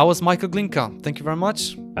yeah, I was Michael Glinka. Thank you very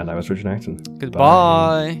much. And I was Richard Acton. Goodbye.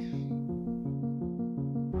 Bye.